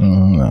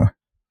 Mm,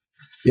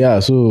 yeah,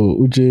 so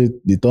Uche,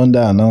 the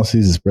thunder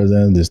announces his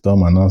presence, the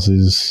storm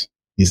announces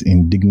his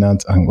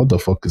indignant anger. What the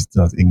fuck is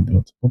that?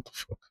 What the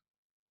fuck?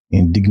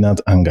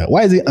 Indignant anger.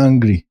 Why is he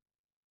angry?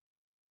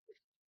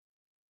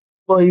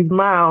 For his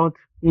mouth,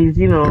 he's,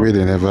 Maybe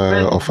they never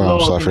spread his offer him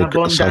love in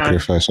abundance,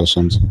 sacrifice or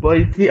something. but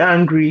is he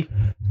angry?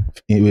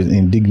 He was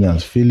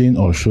indignant, feeling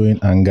or showing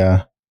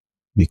anger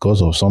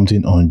because of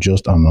something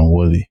unjust and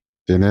unworthy.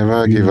 They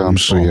never give him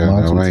suya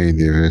now when he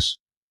diverse.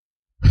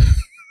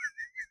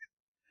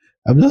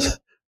 I'm just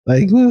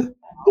like, what?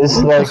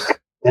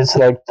 It's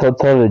like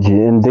tautology.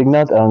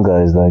 Indignant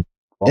anger is like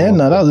Yeah, almost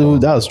no, tautology.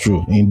 that's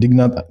true.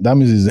 Indignant. That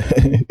means is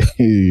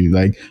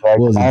like Like what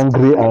was it?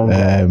 angry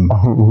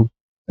anger.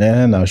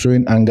 Yeah, now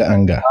showing anger.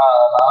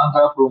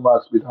 Anger Pro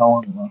Max with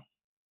how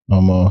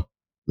man.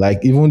 Like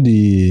even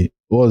the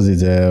what was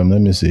it?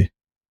 Let me see.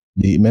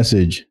 The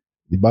message.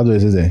 The Bible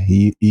says that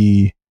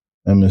he.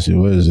 Let me see.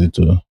 Where is it?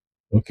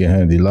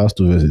 Okay, the last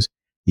two verses.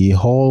 He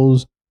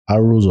hauls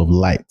arrows of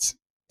light,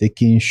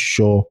 taking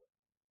sure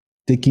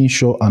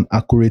an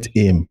accurate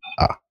aim.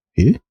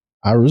 Eh?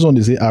 Arrows. This one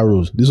they say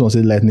arrows. This one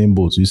say lightning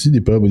bolts. You see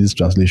the problem with these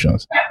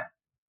translations.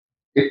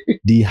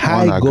 The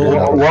high One agree God.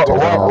 now.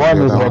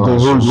 One is One Robin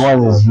is Hood, Zeus.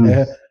 one is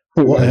Zeus.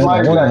 Why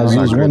One like has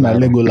this? Zeus, one has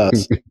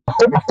Legolas.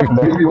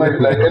 Maybe why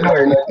like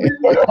anyway like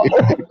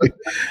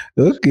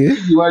Okay.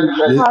 maybe why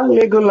like How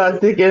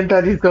Legolas take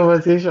enter this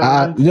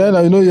conversation? Yeah,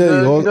 now You you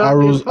don't, hold you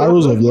don't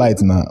arrows of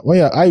light now. When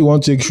how you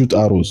want to take shoot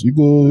arrows? You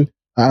go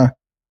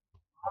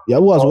yeah,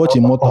 who was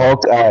watching Immortal?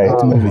 Hawkeye.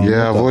 That movie,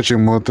 Yeah, I've Immortal. watched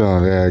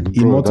Immortal. Yeah, bro,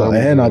 Immortal. that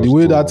And movie now the was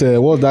way dope.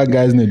 that what was that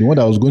guy's name? The one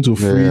that was going to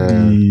free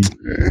Yeah.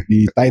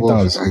 the Oh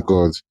Titans. my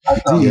God.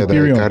 See Yeah, that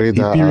he Hyperion. carried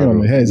that Hyperion.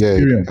 arrow. Yeah, it's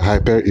Yeah,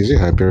 Hyperion. is it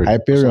Hyperion?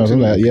 Hyperion, something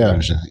like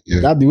yeah.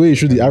 Yeah. That the way you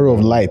shoot the arrow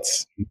of light.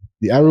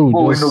 The arrow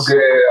oh will we no just get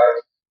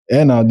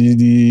and now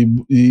the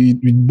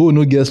bow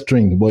no get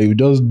string, but you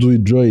just do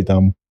it, draw it.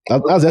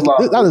 That's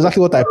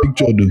exactly what I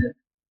pictured. Though.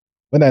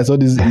 When I saw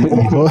this,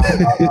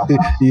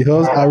 he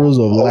hurls arrows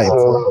of light,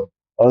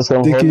 On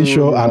some taking Hollywood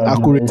sure an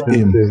accurate imagination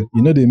aim. thing.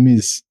 You know they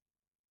miss.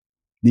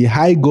 The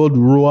high God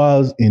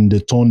roars in the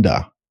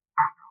thunder,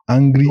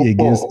 angry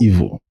against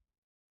evil.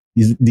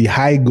 He's the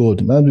high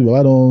God. That people,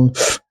 I don't.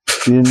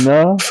 You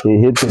know, he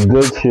hit the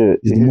good shit.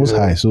 It's the most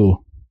high.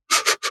 So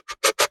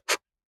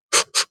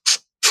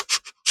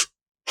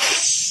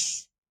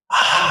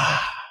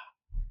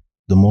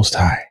the most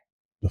high.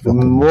 The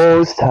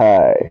most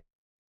high.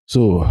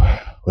 So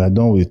we are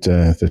done with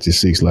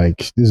 36.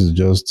 Like it's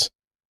just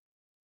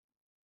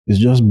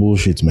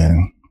bullshit,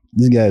 man.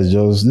 This guy is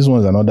just this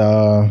one's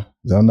another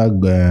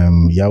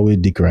Yahweh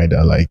dick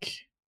rider. Like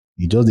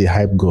he just the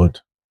hype god.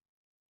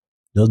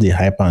 Just the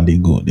hype and they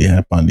go. They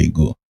hype and they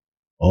go.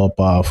 All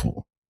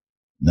powerful.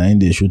 Then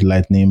they shoot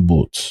lightning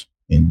bolts,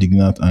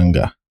 indignant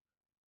anger.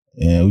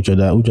 Which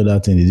other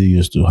thing did he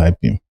use to hype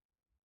him?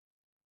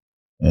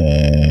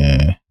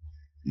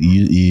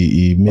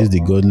 He makes the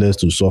godless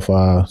to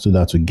suffer so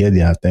that to get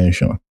their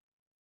attention.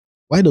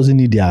 Why does he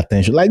need their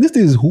attention? Like this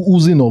is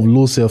oozing of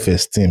low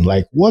self-esteem.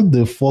 Like what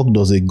the fuck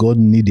does a god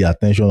need the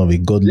attention of a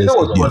godless You know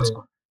what's idiot?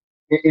 funny?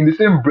 In the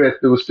same breath,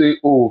 they will say,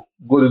 "Oh,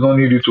 God does not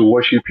need you to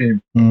worship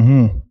Him."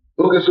 Mm-hmm.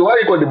 Okay, so why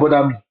you got to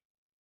bother me?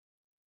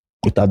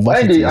 With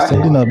adversity,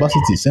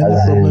 sending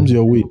problems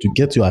your way to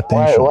get your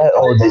attention. Why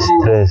all this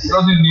stress? He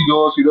doesn't need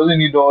us. He doesn't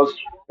need us.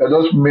 They're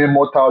just mere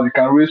mortals. You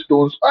can raise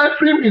stones. I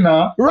free me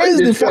now. Raise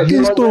the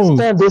fucking stones.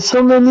 There's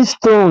so many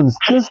stones.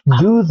 Just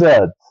do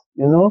that.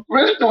 You know.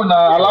 Raise stone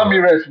now. Allow me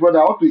rest, brother.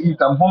 I want to eat.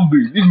 I'm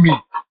hungry. Leave me.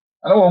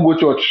 I don't want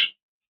to go church.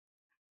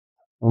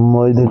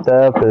 I'm the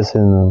tired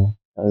person.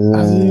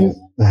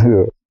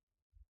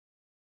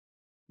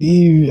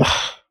 It's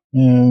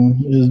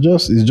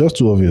just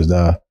too obvious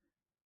that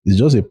it's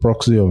just a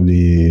proxy of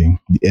the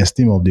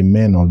esteem of the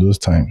men of those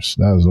times.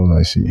 That's all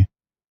I see.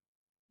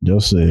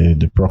 Just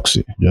the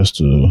proxy, just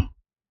to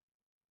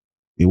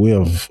a way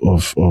of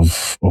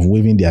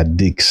waving their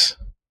dicks.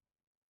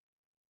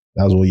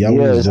 That's what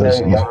Yahweh is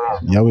just.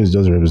 Yahweh is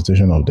just a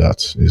representation of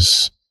that.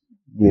 It's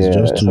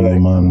just too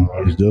human.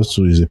 It's just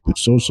too is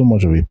so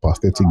much of a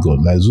pathetic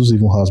god. Like Zeus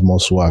even has more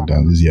swag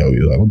than this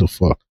Yahweh. Like what the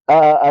fuck?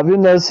 Have you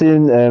not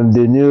seen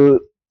the new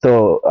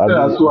Thor?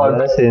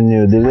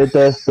 The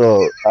latest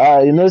Thor.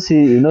 You know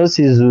see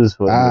Zeus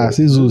for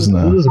see Zeus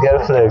now. Zeus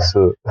get flex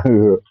so.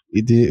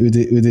 with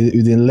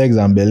the legs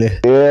and belly.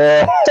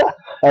 Yeah.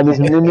 And his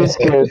mini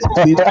skirt.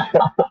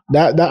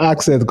 that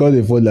accent called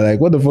the phone like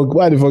what the fuck?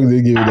 Why the fuck did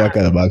they give you that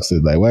kind of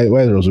accent? Like why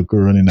is Roscoe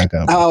running that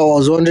kind of accent? I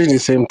was wondering the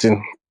same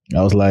thing.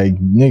 I was like,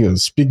 nigga,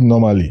 speak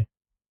normally.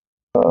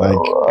 Like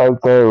I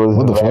thought it was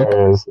what the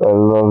hilarious. Fuck? I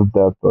love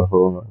that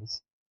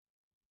performance.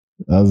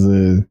 As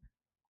anyway,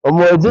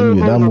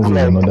 that movie is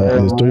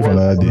another story for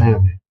another day.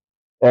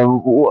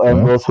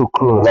 Russell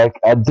Crowe. Like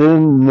I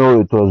didn't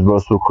know it was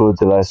Russell Crowe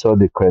till I saw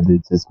the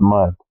credits. It's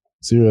mad.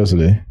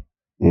 Seriously.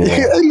 Yeah.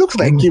 It looks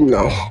like him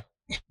now.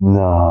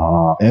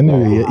 No.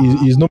 Anyway,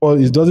 he's no more.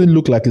 It doesn't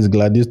look like his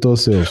gladiator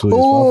self.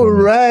 So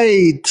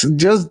right,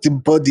 just the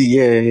body.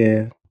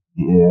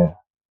 Yeah.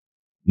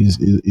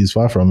 He's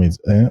far from it.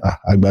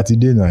 I got it.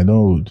 Then I don't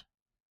hold.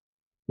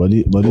 But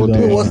it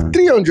was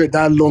 300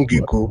 that long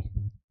ago.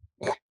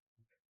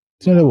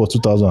 300 was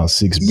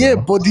 2006. Bro. Yeah,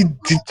 but the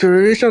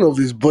deterioration of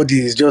his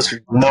body is just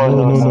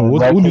no.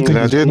 What do you think?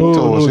 That's Gerald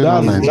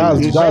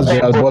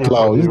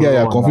Butler. This guy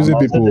are confusing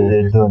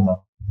people.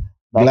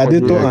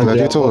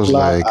 Gladiator was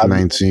like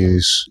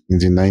 90s in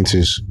the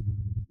 90s.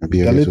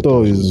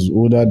 Gladiator is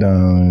older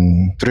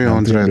than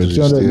 300.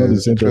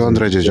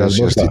 300 is just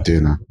yesterday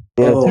now.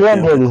 Yeah,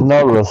 300 is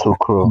not Russell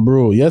Crowe.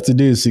 Bro,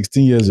 yesterday is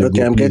 16 years ago.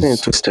 Okay, I'm getting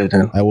it twisted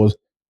then. I was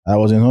in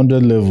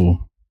 100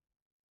 level.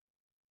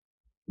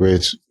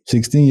 Wait.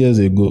 16 years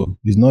ago.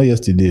 It's not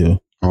yesterday.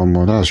 Oh,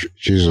 man, that's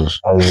Jesus.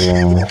 I was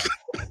in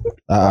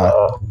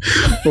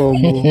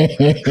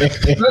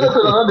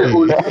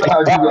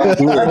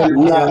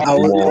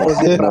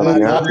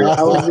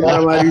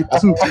primary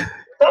 2.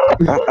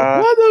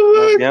 What the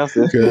fuck?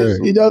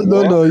 He just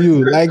don't know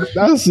you. Like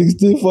that's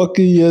 16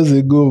 fucking years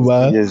ago,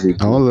 man.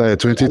 I want like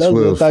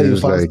 2012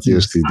 feels like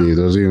yesterday. It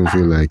doesn't even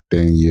feel like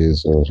 10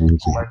 years or something.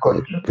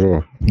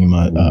 Bro.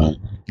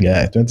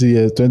 Yeah, 20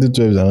 years.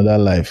 2012 is another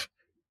life.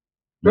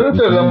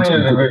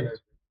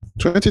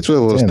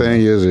 2012 was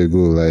 10 years ago.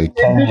 Like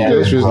it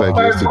just feels like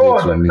yesterday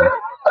to me. I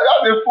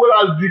had a full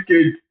ass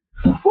decade.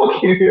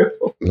 Fucking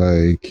hell.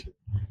 Like,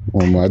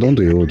 I don't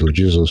do it, though,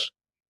 Jesus.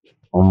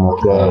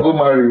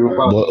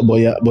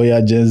 But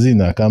yeah, Gen Z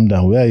now, calm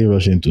down. Where are you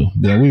rushing to?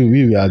 Then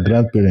we are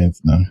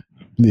grandparents now.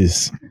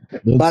 Please.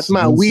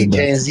 Batman, we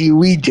Gen Z.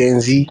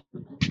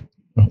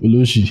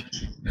 Ulushi.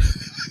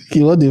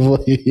 What the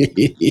fuck?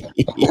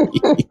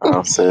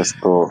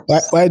 Ancestor.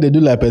 Why they do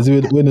like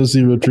person when you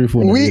see rotary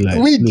phone? We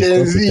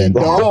Gen Z,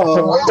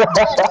 dog.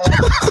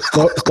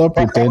 Stop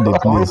pretending,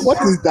 please. What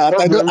is that?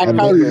 I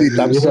can't relate.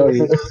 I'm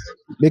sorry.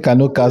 They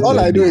cannot cast. All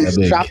I do is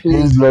trap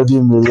music.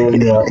 Bloody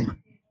millennial.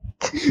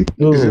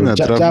 Oh,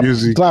 trap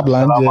music. Clap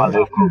lanje.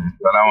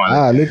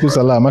 Alaikum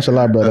salam.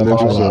 Mashallah, brother.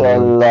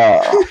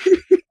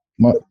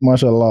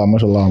 Mashallah.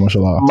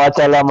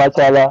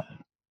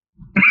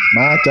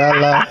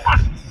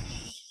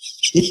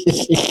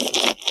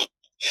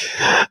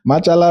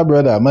 Machala,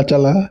 brother.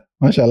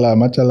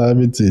 Mashallah,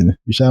 everything.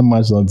 You shall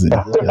match something.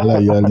 You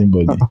like your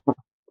body.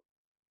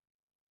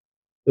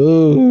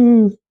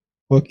 Oh,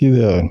 fuck you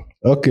there.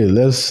 Okay,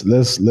 let's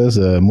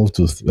move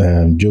to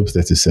Job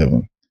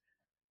 37.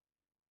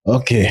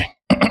 Okay.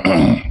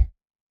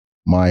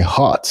 My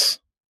heart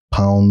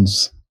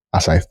pounds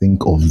as I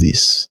think of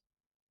this.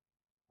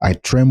 I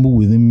tremble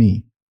within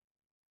me.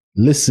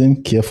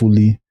 Listen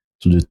carefully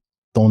to the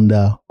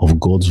thunder of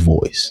God's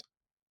voice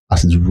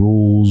as it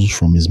rolls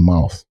from his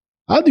mouth.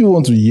 How do you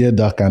want to hear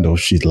that kind of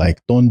shit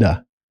like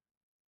thunder?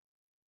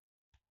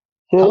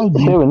 Sure,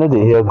 we know they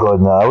hear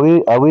God now. Are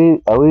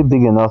we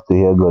big enough to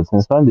hear God?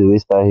 Since when did we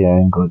start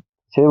hearing God?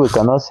 Sure, we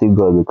cannot see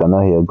God, we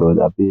cannot hear God.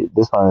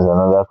 This one is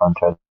another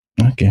contract.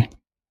 Okay.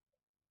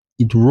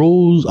 It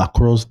rolls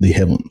across the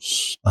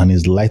heavens and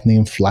his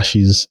lightning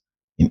flashes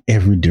in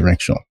every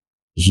direction.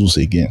 Zeus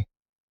again.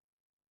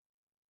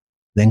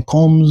 Then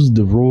comes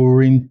the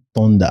roaring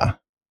thunder,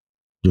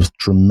 the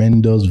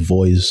tremendous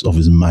voice of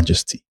his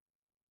majesty.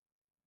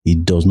 He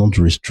does not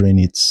restrain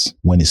it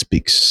when he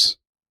speaks.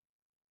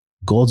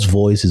 God's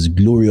voice is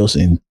glorious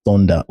in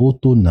thunder.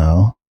 Otto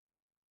now,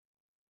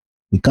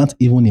 we can't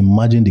even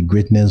imagine the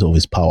greatness of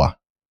his power.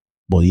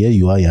 But here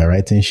you are, you're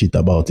writing shit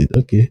about it.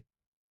 Okay.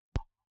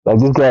 Like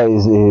this guy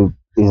is an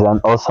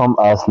awesome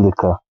ass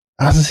licker.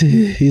 As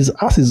his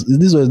ass is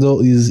this was though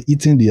he's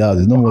eating the ass.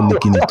 He's not more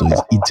licking it,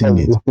 he's eating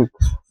it.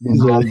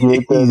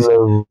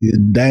 He's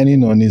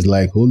dining on it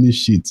like holy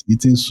shit,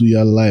 eating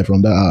suya live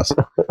from that ass.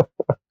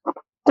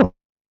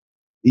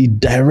 He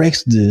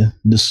directs the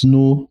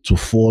snow to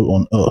fall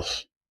on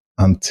earth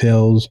and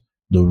tells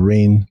the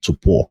rain to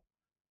pour.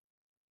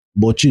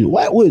 But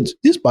wait,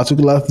 this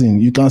particular thing,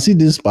 you can see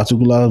this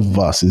particular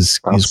verse is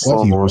quite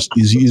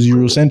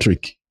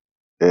Eurocentric.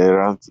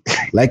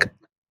 Like,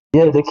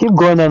 yeah, they keep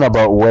going on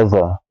about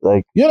weather.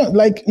 Like,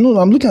 no,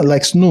 I'm looking at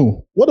like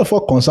snow. What the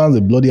fuck concerns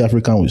the bloody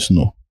African with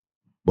snow?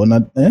 But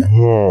not,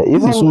 yeah,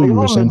 even so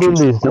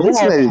Eurocentric.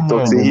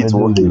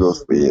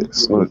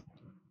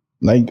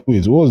 Like,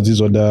 wait, what was this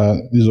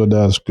other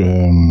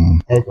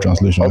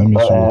translation? Let me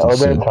see what it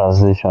said.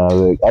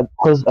 Translation,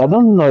 because I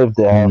don't know if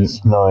they have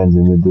snow in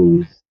the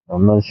Middle East.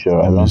 I'm not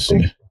sure. I don't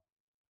think so.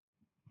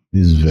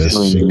 This is verse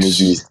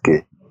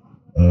 6.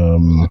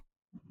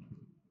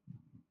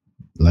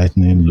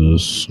 Lightning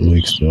loose,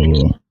 wakes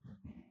the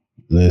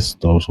let's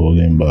stop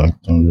holding back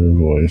thunder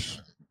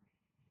voice.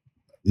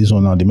 This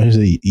one now, the message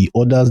says he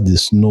orders the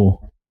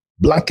snow,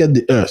 blanket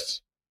the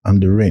earth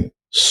and the rain,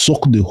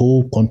 soak the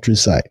whole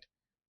countryside.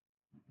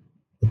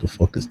 What the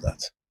fuck is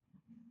that?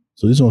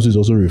 So this one is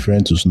also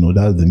referring to snow.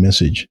 That's the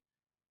message.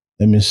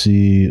 Let me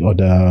see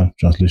other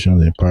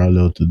translations in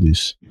parallel to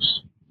this.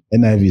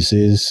 NIV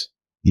says,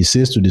 he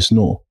says to the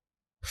snow,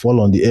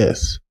 fall on the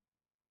earth.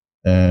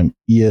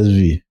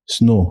 ESV,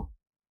 snow.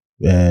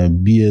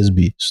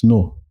 BSB,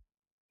 snow.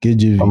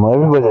 KJV,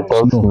 everybody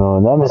talks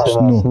snow.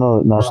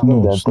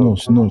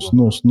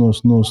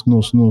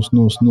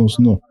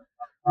 Snow.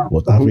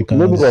 But Africans,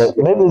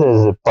 maybe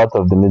there's a part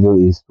of the Middle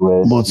East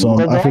where. But some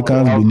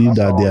Africans believe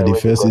that they are the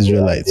first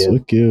Israelites.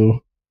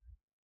 Okay,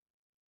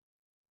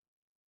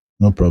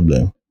 no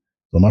problem.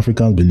 Some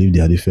Africans believe they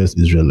are the first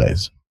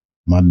Israelites.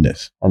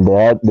 Madness. And they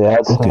had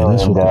snow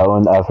in their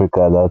own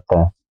Africa at that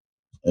time.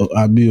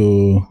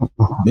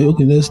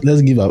 Okay,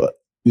 let's give a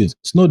wait.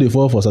 Snow they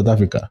fall for South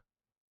Africa.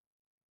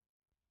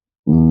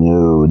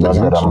 No, not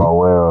that I'm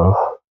aware of.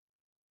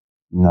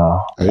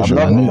 No, I've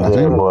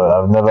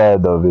never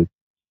heard of it.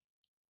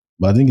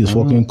 But I think it's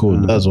fucking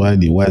cold. That's why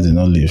the whites did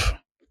not leave.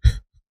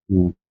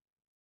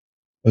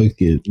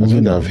 Okay, I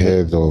think I've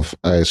heard of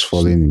ice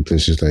falling in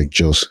places like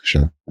Jos.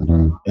 Sure, I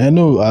don't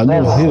know. I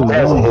know. Hill is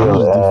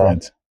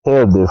different.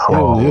 Hill they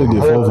fall. Hill they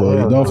fall for.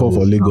 You don't fall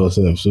for Lagos,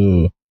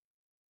 so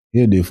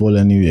hill they fall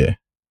anywhere.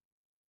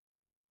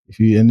 If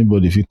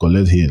you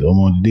collect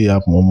hill, they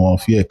happen.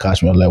 Fear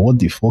catch me. Like, what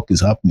the fuck is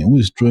happening? Who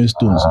is throwing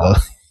stones?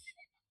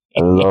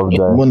 I love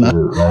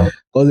that.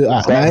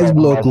 Because nice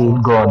block.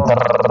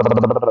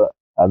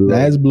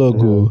 Nice block.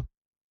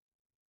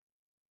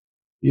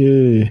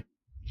 Yeah.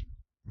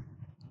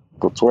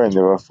 But why I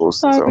never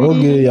forced it?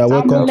 Okay, you're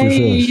welcome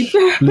to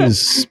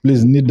church.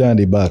 Please kneel down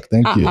the back.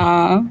 Thank you.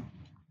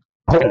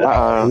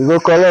 You go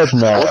collect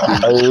now.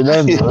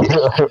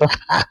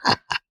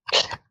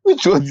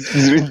 Which one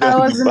is written? I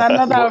was in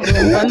another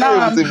room, but now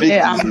I'm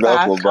here. I'm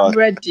back. I'm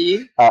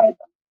ready. Hi,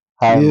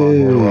 Mom.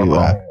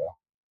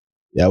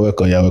 You're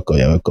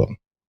welcome.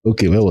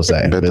 Okay, where was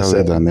I? Better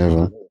late than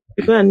never.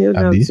 You go and kneel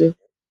down too.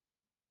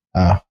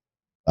 No.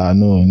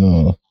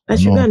 I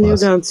should go and kneel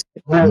down too.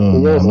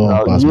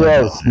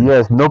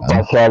 Yes, no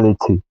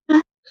partiality.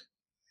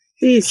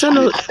 See,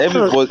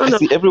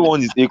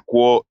 everyone is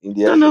equal in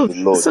the eyes of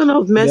the Lord. Son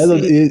of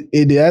mercy.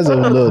 In the eyes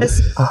of the Lord.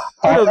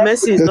 Son of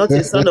mercy is not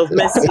a son of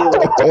mercy.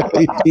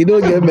 He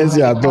don't get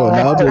mercy at all.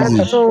 Now,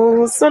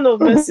 so son of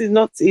mercy is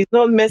not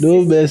mercy.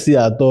 No mercy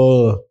at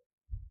all.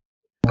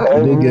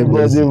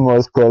 Everybody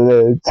must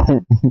collect.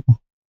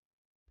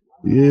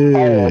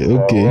 Yeah,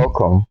 okay.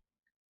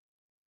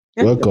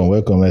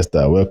 Welcome,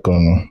 Esther.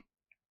 Welcome.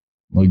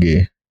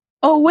 Okay.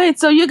 Oh wait,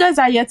 so you guys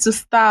are yet to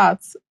start?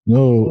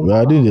 No, we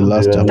are doing the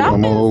last chapter.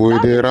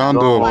 With the round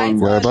up,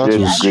 we're about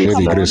to share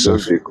the grace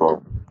of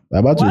We're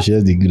about to What?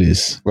 share the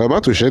grace. We're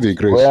about to share the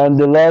grace. We're on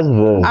the last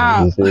verse.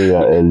 Ah. You say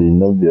you're early,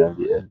 not be on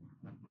the end.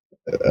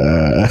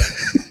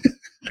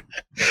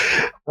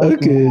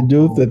 Okay,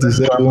 Job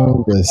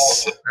 37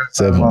 verse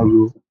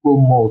 7.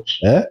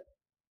 Eh?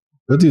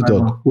 What do you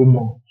talk?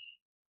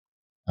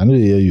 I know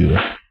you hear you.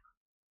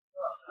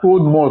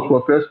 Cold malt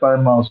for first 5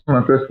 months.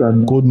 My first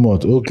time. Cold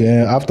malt. Okay,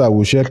 after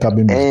we'll share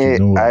cabin biscuit.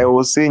 Don't I worry.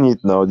 was saying it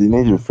now. They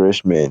need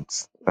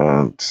refreshment,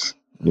 and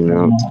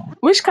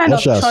Which kind of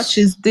Ushers. church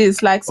is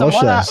this? Like some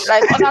Ushers.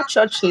 other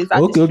churches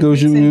are Okay, we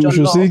should distributing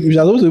sing. jollof. We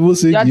shall also even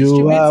sing.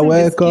 You are You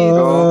are distributing biscuits.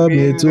 welcome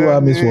into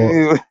armies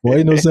for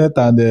Innocent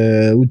and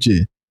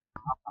Uche.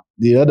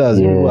 The others,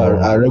 you people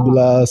are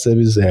regular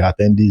service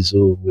attendees,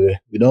 so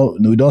we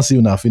don't see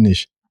una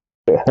finish.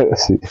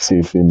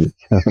 See, finish.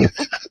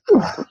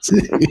 See,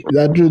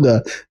 that's true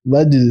that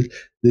imagine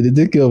they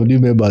take care of new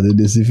members,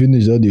 they see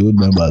finish all the old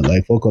members,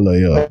 like fuck all of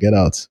you, get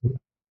out.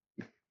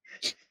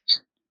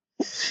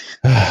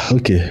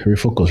 Okay,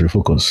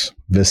 refocus.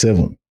 Verse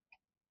 7.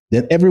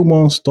 Then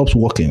everyone stops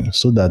working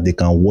so that they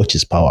can watch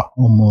his power.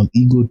 I'm on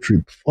ego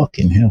trip.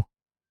 Fucking hell.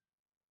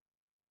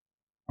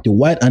 The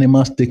wild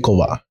animals take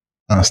cover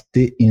and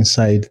stay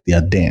inside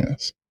their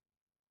dens.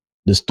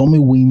 The stormy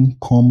wind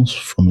comes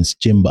from its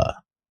chamber,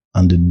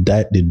 and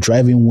the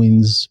driving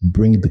winds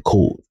bring the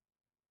cold.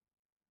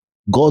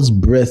 God's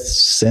breath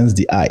sends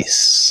the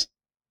ice,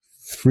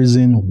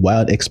 freezing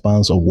wild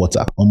expanse of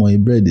water. My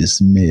bread is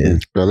smell.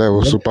 Pele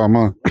was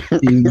Superman.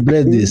 If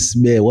bread is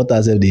smell, what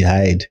has they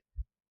hide?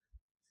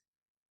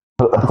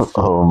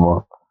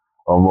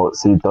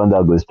 See,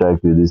 thunder go strike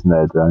you this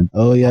night, right?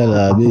 Oh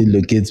yeah, they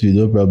locate me,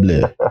 no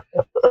problem.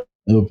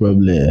 No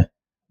problem.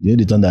 You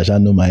the thunder shall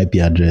know my IP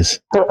address.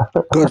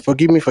 God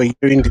forgive me for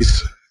hearing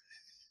this.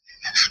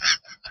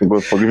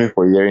 God forgive me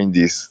for hearing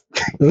this.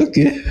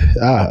 Okay.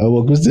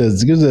 Our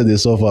Christians they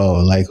suffer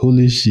like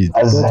holy shit.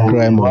 God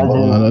crime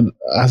on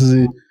as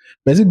a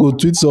person go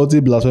tweet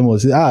something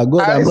blasphemous. Say, God,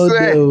 I'm not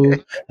there.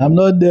 I'm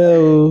not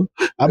there.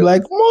 I'm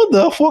like,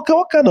 motherfucker,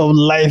 what kind of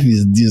life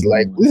is this?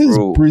 Like, this is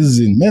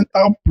prison,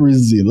 mental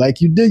prison. Like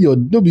you did your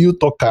you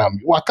talk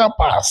waka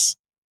pass.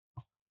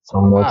 So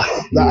much.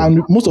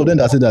 And most of them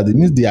that say that it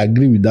means they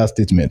agree with that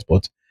statement,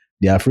 but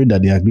they are afraid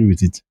that they agree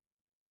with it.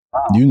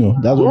 Do you know?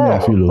 That's what I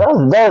feel.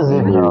 That's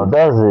it now.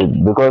 That's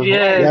it. Because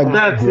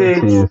that's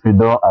it. If you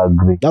don't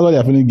agree. That's why they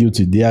are feeling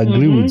guilty. They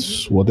agree with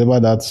whatever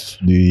that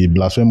the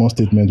blasphemous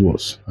statement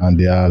was. And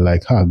they are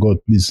like, God,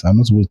 please, I'm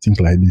not supposed to think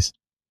like this.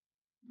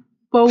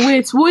 But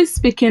wait, who is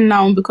speaking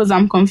now? Because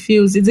I'm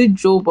confused. Is it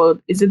Job or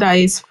is it that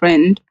his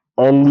friend?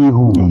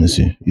 Elihu. Let me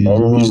see.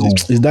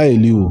 Is that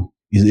Elihu?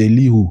 Is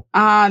Elihu?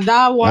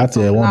 That one. That's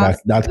one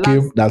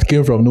that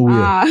came from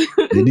nowhere.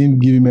 They didn't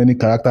give him any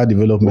character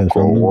development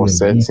from nowhere.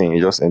 Setting, he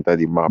just entered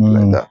the map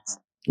like that.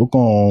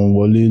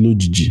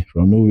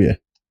 From nowhere.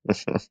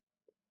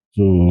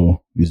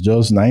 So it's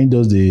just now he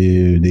does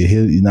the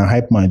hail in a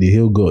hype man, the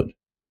hail God.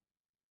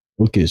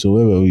 Okay, so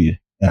where were we?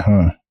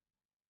 The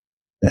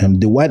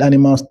wild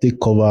animals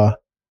take cover.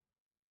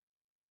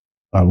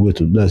 Wait,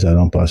 that's I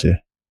don't pass here.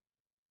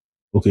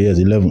 Okay, yes,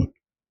 11.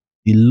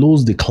 He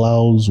loads the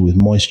clouds with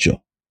moisture.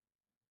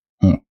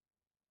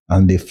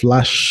 And they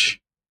flash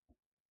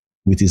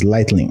with his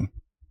lightning.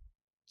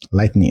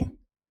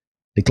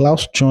 The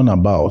clouds churn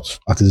about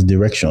at his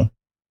direction.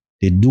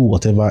 They do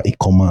whatever he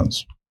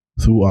commands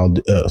throughout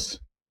the earth.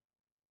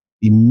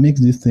 He makes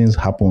these things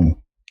happen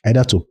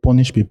either to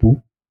punish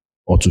people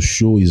or to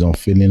show his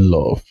unfailing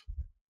love.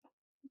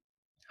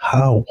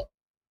 How?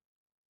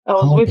 I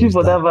was waiting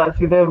for that verse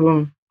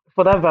 11.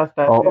 For that verse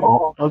 13. I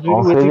was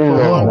really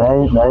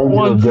waiting for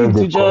one thing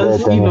to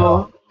just,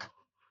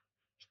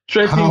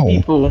 threaten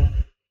people.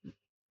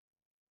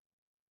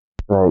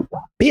 Right.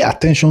 Pay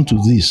attention to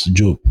this,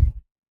 Job.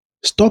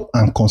 Stop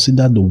and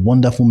consider the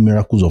wonderful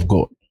miracles of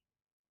God.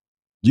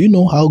 Do you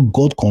know how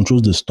God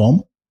controls the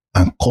storm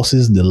and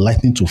causes the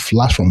lightning to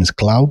flash from his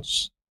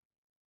clouds?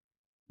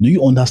 Do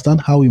you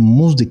understand how he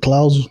moves the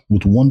clouds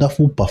with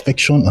wonderful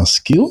perfection and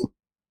skill?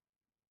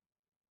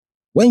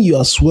 When you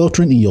are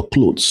sweltering in your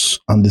clothes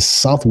and the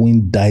south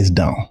wind dies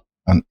down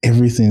and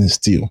everything is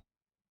still,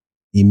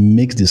 he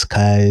makes the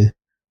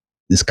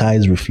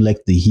skies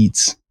reflect the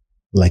heat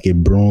like a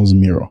bronze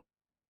mirror.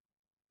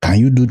 Can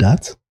you do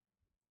that?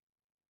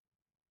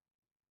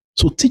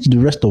 So teach the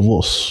rest of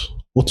us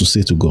what to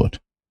say to God,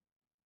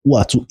 who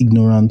are too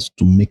ignorant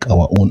to make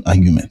our own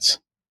arguments.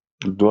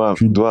 Do am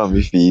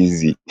if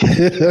easy.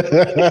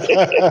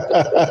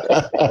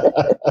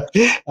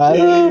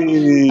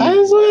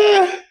 I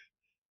swear.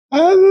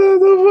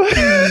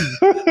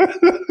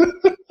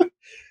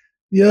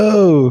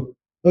 Yo.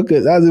 Okay,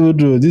 that's even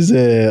true. This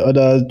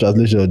other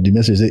translation, the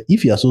message says,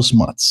 if you are so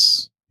smart,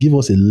 give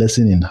us a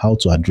lesson in how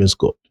to address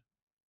God.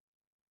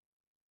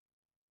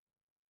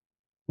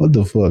 What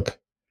the fuck?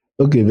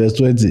 Okay, verse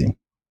 20.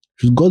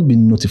 Should God be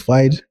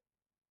notified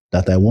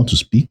that I want to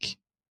speak?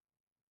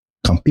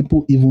 Can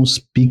people even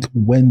speak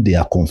when they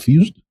are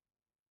confused?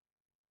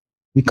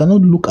 We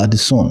cannot look at the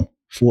sun,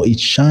 for it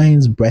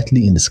shines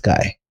brightly in the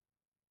sky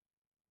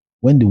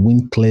when the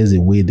wind clears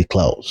away the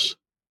clouds.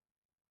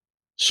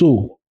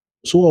 So,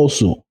 So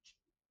also,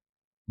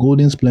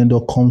 golden splendor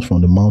comes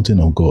from the mountain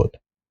of God.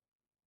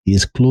 He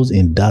is clothed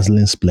in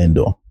dazzling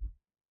splendor.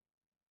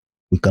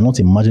 We cannot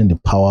imagine the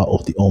power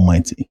of the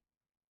Almighty.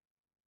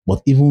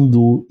 But even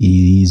though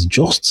he is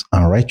just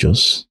and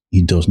righteous,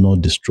 he does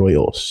not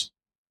destroy us.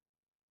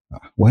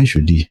 Why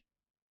should he?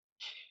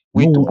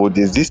 Wait, No, but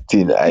there's this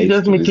thing I You're used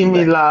just to making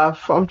listen me like.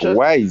 laugh.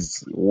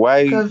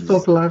 Can't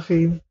stop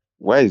laughing.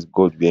 Why is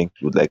God wearing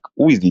clothes? Like,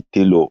 who is the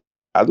tailor?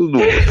 I don't know,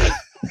 but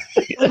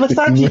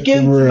Versace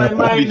came to my who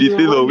be mind the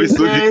tailor? when We you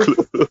sew the said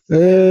clothes.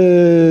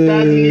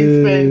 dazzling hey,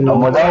 splendor. That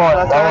one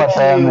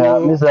time,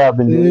 Versace. Mr. I've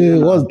been hey,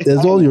 hearing now.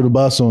 there's all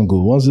Yoruba song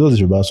go. What's the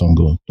Yoruba song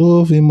go?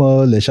 To fi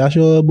mole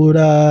ṣaṣọ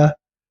bora.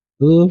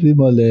 To fi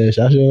mole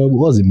ṣaṣọ.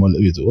 What's Imole?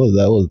 Wait, what's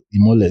that? What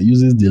Imole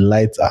uses the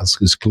light as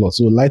his cloth.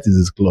 So light is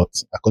his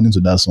cloth, according to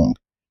that song.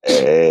 How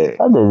did they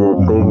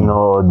take Mhm. know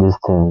all these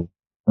things?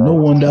 No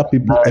Like, wonder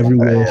people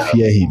everywhere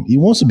fear him. He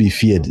wants to be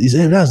feared.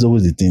 That's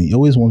always the thing. He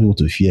always wants people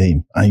to fear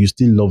him, and you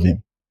still love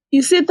him.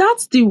 You see,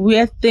 that's the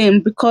weird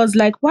thing because,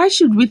 like, why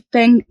should we be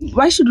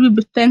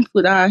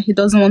thankful that he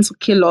doesn't want to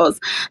kill us?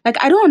 Like,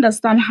 I don't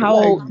understand Like,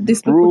 how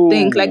these people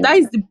think. Like, that bro.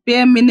 is the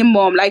bare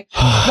minimum. Like,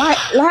 thank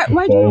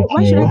why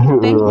should I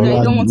be thankful that You you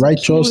are don't want to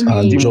kill righteous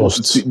and me?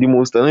 just. The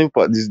most annoying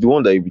part is the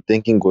one that you be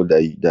thanking God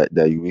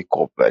that you wake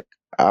up. Like,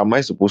 am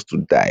I supposed to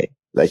die?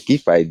 Like,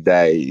 if I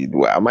die,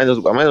 am I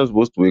not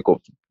supposed to wake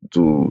up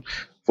to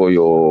for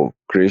your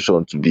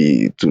creation to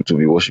be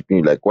worshiping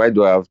you? Like, why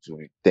do I have to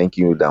be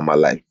thanking you that I'm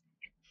alive?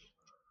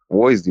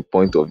 What is the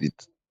point of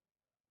it?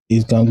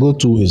 It can go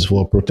two ways: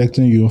 for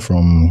protecting you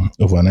from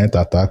overnight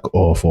attack,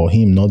 or for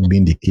him not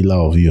being the killer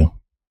of you.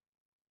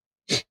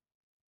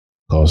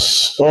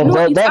 Because yeah, No,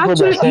 it's that's what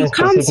they're actually you saying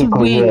can't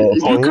specifically win. here,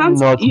 for him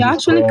not You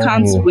actually destroying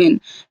can't you.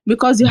 win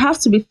because you have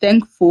to be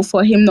thankful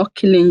for him not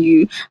killing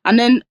you. And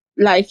then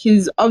like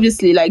he's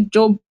obviously like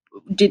Job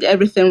did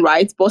everything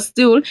right, but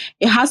still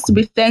he has to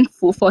be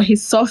thankful for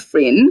his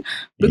suffering yeah,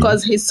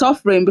 because he's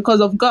suffering because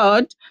of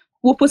God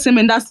who put him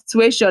in that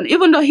situation.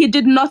 Even though he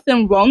did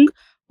nothing wrong,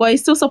 but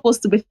he's still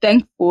supposed to be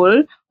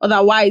thankful.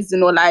 Otherwise,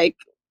 like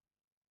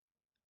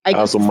I And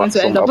guess he's going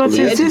to end up But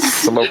dead. some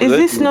is apologetic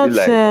this will be not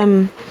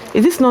like,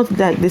 is this not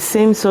like the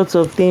same sort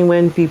of thing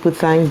when people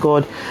thank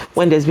God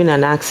when there's been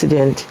an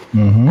accident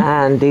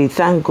and they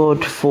thank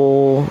God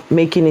for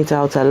making it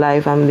out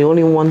alive? I'm the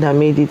only one that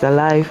made it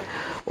alive,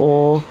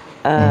 or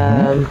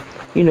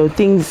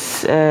things.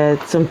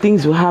 Some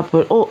things will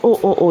happen.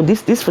 Oh!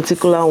 This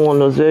particular one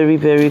was very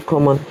very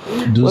common.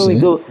 When we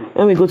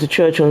Dozy. go to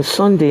church on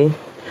Sunday,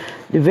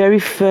 the very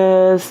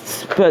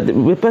first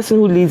the person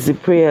who leads the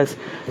prayers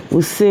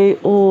will say,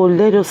 oh,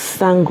 let us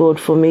thank God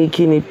for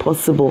making it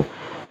possible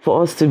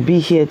for us to be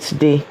here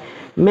today.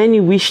 Many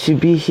wish to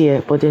be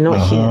here, but they're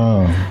not here.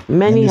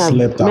 Many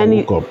slept and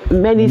woke up.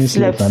 Many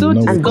Slept slept and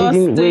did So not and wake up.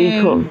 didn't wake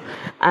up. disgusting.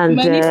 And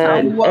Many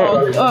can walk.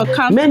 Oh,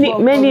 can't many walk, but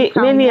we many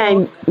can many are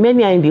walk. in,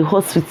 many are in the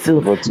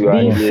hospital but you are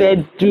being here.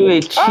 fed through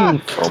a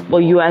tube, but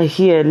you are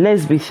here.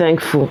 Let's be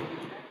thankful.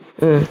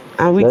 And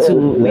we Let, too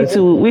we let,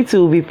 too we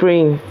too will be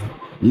praying.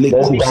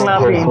 let's Be Leko thank God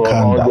clapping, for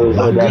all sakakanda, those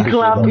other be laka people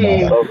that are clapping,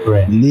 shanda,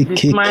 suffering. be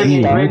lekeke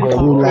smiling, Thank ready God to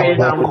for ukula all praise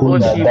those and people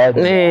that bakunda. worship. died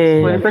in the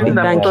Eh, For the accident person when be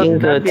they that were put us thanking in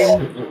that God.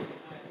 alive.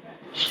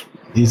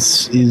 same It's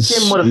same is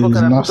motherfucker is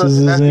that put us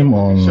in that same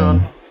narcissism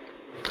position.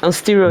 On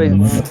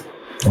steroids.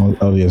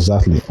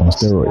 exactly on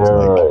steroids,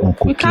 like on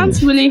We can't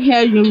cocaine. really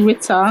hear you,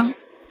 Rita.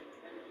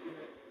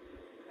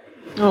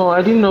 Oh,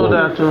 I didn't know So,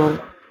 that. Oh.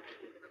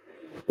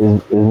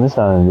 is Miss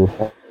Aaron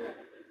different?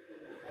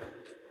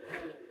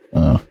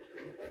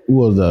 Who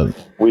was that?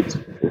 Wait,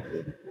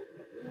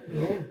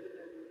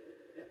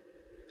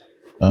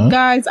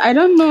 Guys, I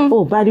don't know.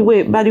 Oh, by the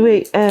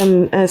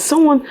way,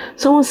 someone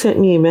sent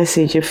me a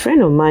message. A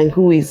friend of mine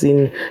who is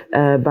in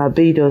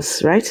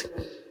Barbados, right?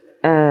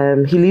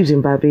 He lives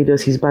in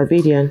Barbados. He's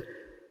Barbadian.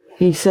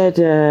 He said,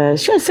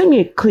 "Sure, send me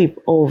a clip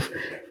of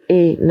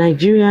a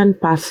Nigerian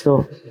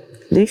pastor.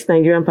 This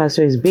Nigerian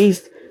pastor is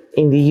based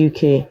in the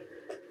UK.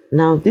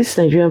 Now, this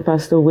Nigerian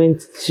pastor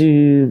went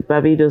to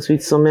Barbados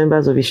with some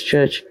members of his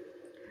church,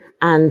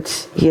 and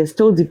he has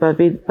told the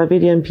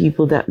Barbadian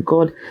people that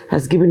God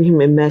has given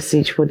him a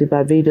message for the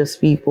Barbados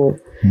people.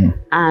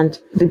 And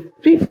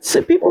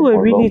so people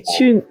were really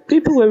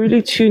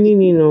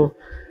tuning in.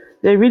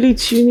 They're really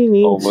tuning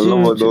in to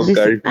don't listen.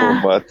 carry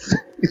format.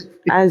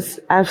 As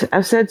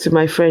I've said to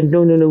my friend,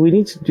 no, we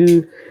need to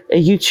do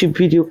a YouTube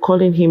video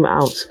calling him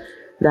out.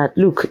 That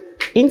look,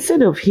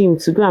 instead of him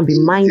to go and be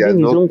They are minding his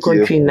not own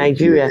country in careful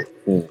Nigeria,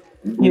 there. You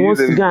he go use wants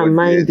to go and everybody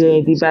mind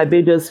head. the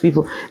Barbados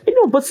people.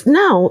 But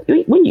now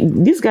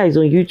this guy is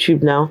on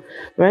YouTube now,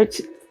 right?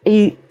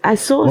 I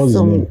saw What's his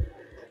some. name?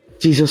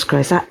 Jesus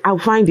Christ, I'll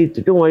find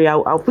it. Don't worry,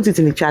 I'll put it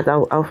in the chat.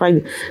 I'll find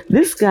it.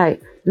 This guy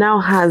now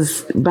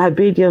has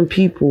Barbadian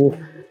people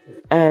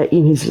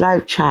in his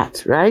live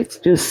chat, right?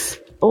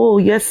 Just, oh,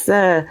 yes,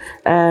 sir.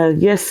 Right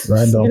Yes,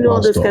 down,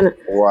 this pastor. kind of,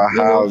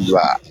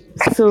 Wahala.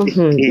 So,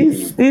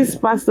 this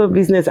pastor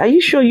business, are you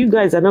sure you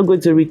guys are not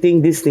going to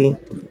rethink this thing?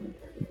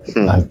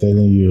 I'm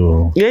telling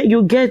you. Yeah,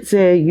 you get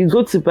you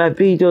go to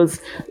Barbados,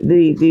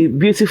 the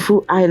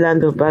beautiful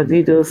island of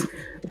Barbados,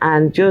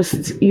 and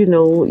just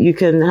you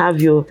can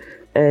have your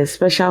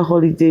special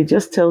holiday.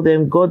 Just tell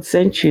them God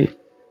sent you.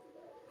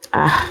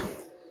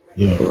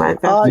 Yeah. Might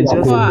have to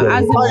just But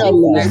as a business,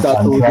 Minister And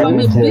from private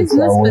a Todi. jets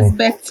business away.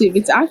 perspective,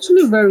 it's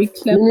actually very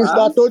Minister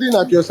clever. Todi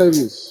at your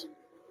service.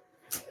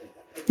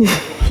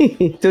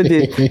 told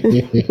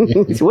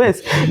it.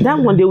 West that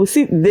one they will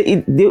see.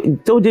 They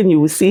told him you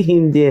will see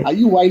him there. Are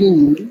you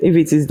whining me? If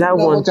it is that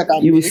No, one, check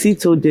out you will me. see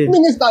Toden.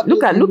 Minister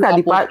Look at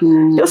Todi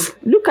Apostle just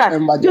look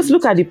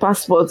Evangelist. at the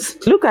passport.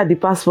 Look at the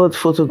passport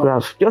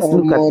photograph. Just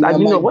look at Now and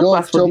you my know what dog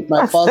passport chop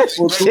my fast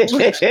photo.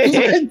 My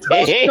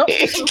dog chop.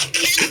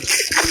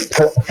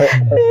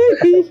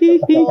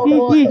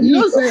 You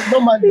know, say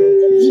normally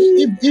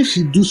if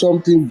she do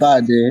something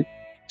bad,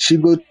 she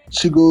go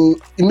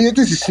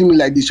immediately she see me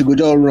like this, she go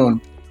just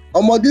run.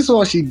 This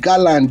one she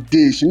gallant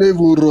day, she no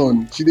even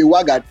run. She dey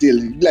wag her tail.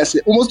 It be like say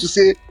almost to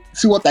say,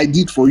 see what I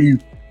did for you.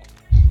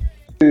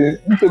 You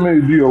tell me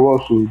you do your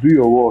work, so do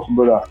your work,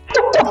 brother.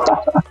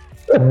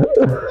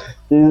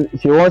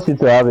 She wants you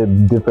to have a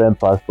different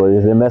passport.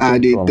 It's a I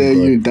message dey from tell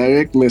God. you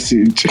direct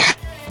message.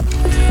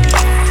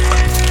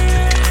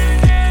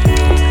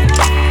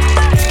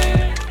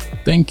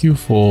 Thank you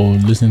for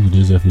listening to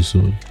this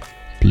episode.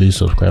 Please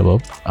subscribe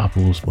up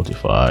Apple,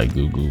 Spotify,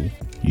 Google,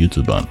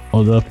 YouTube, and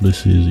other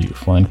places you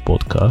find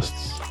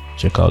podcasts.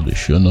 Check out the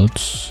show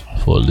notes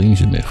for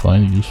links you may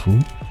find useful,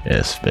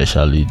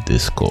 especially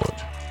Discord.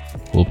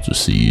 Hope to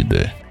see you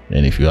there.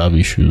 And if you have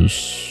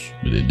issues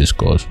with the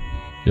Discord,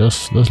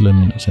 just let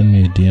me know. Send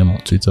me a DM on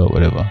Twitter or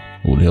whatever.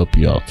 We'll help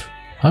you out.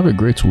 Have a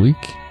great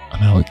week,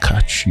 and I will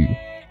catch you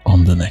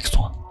on the next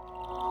one.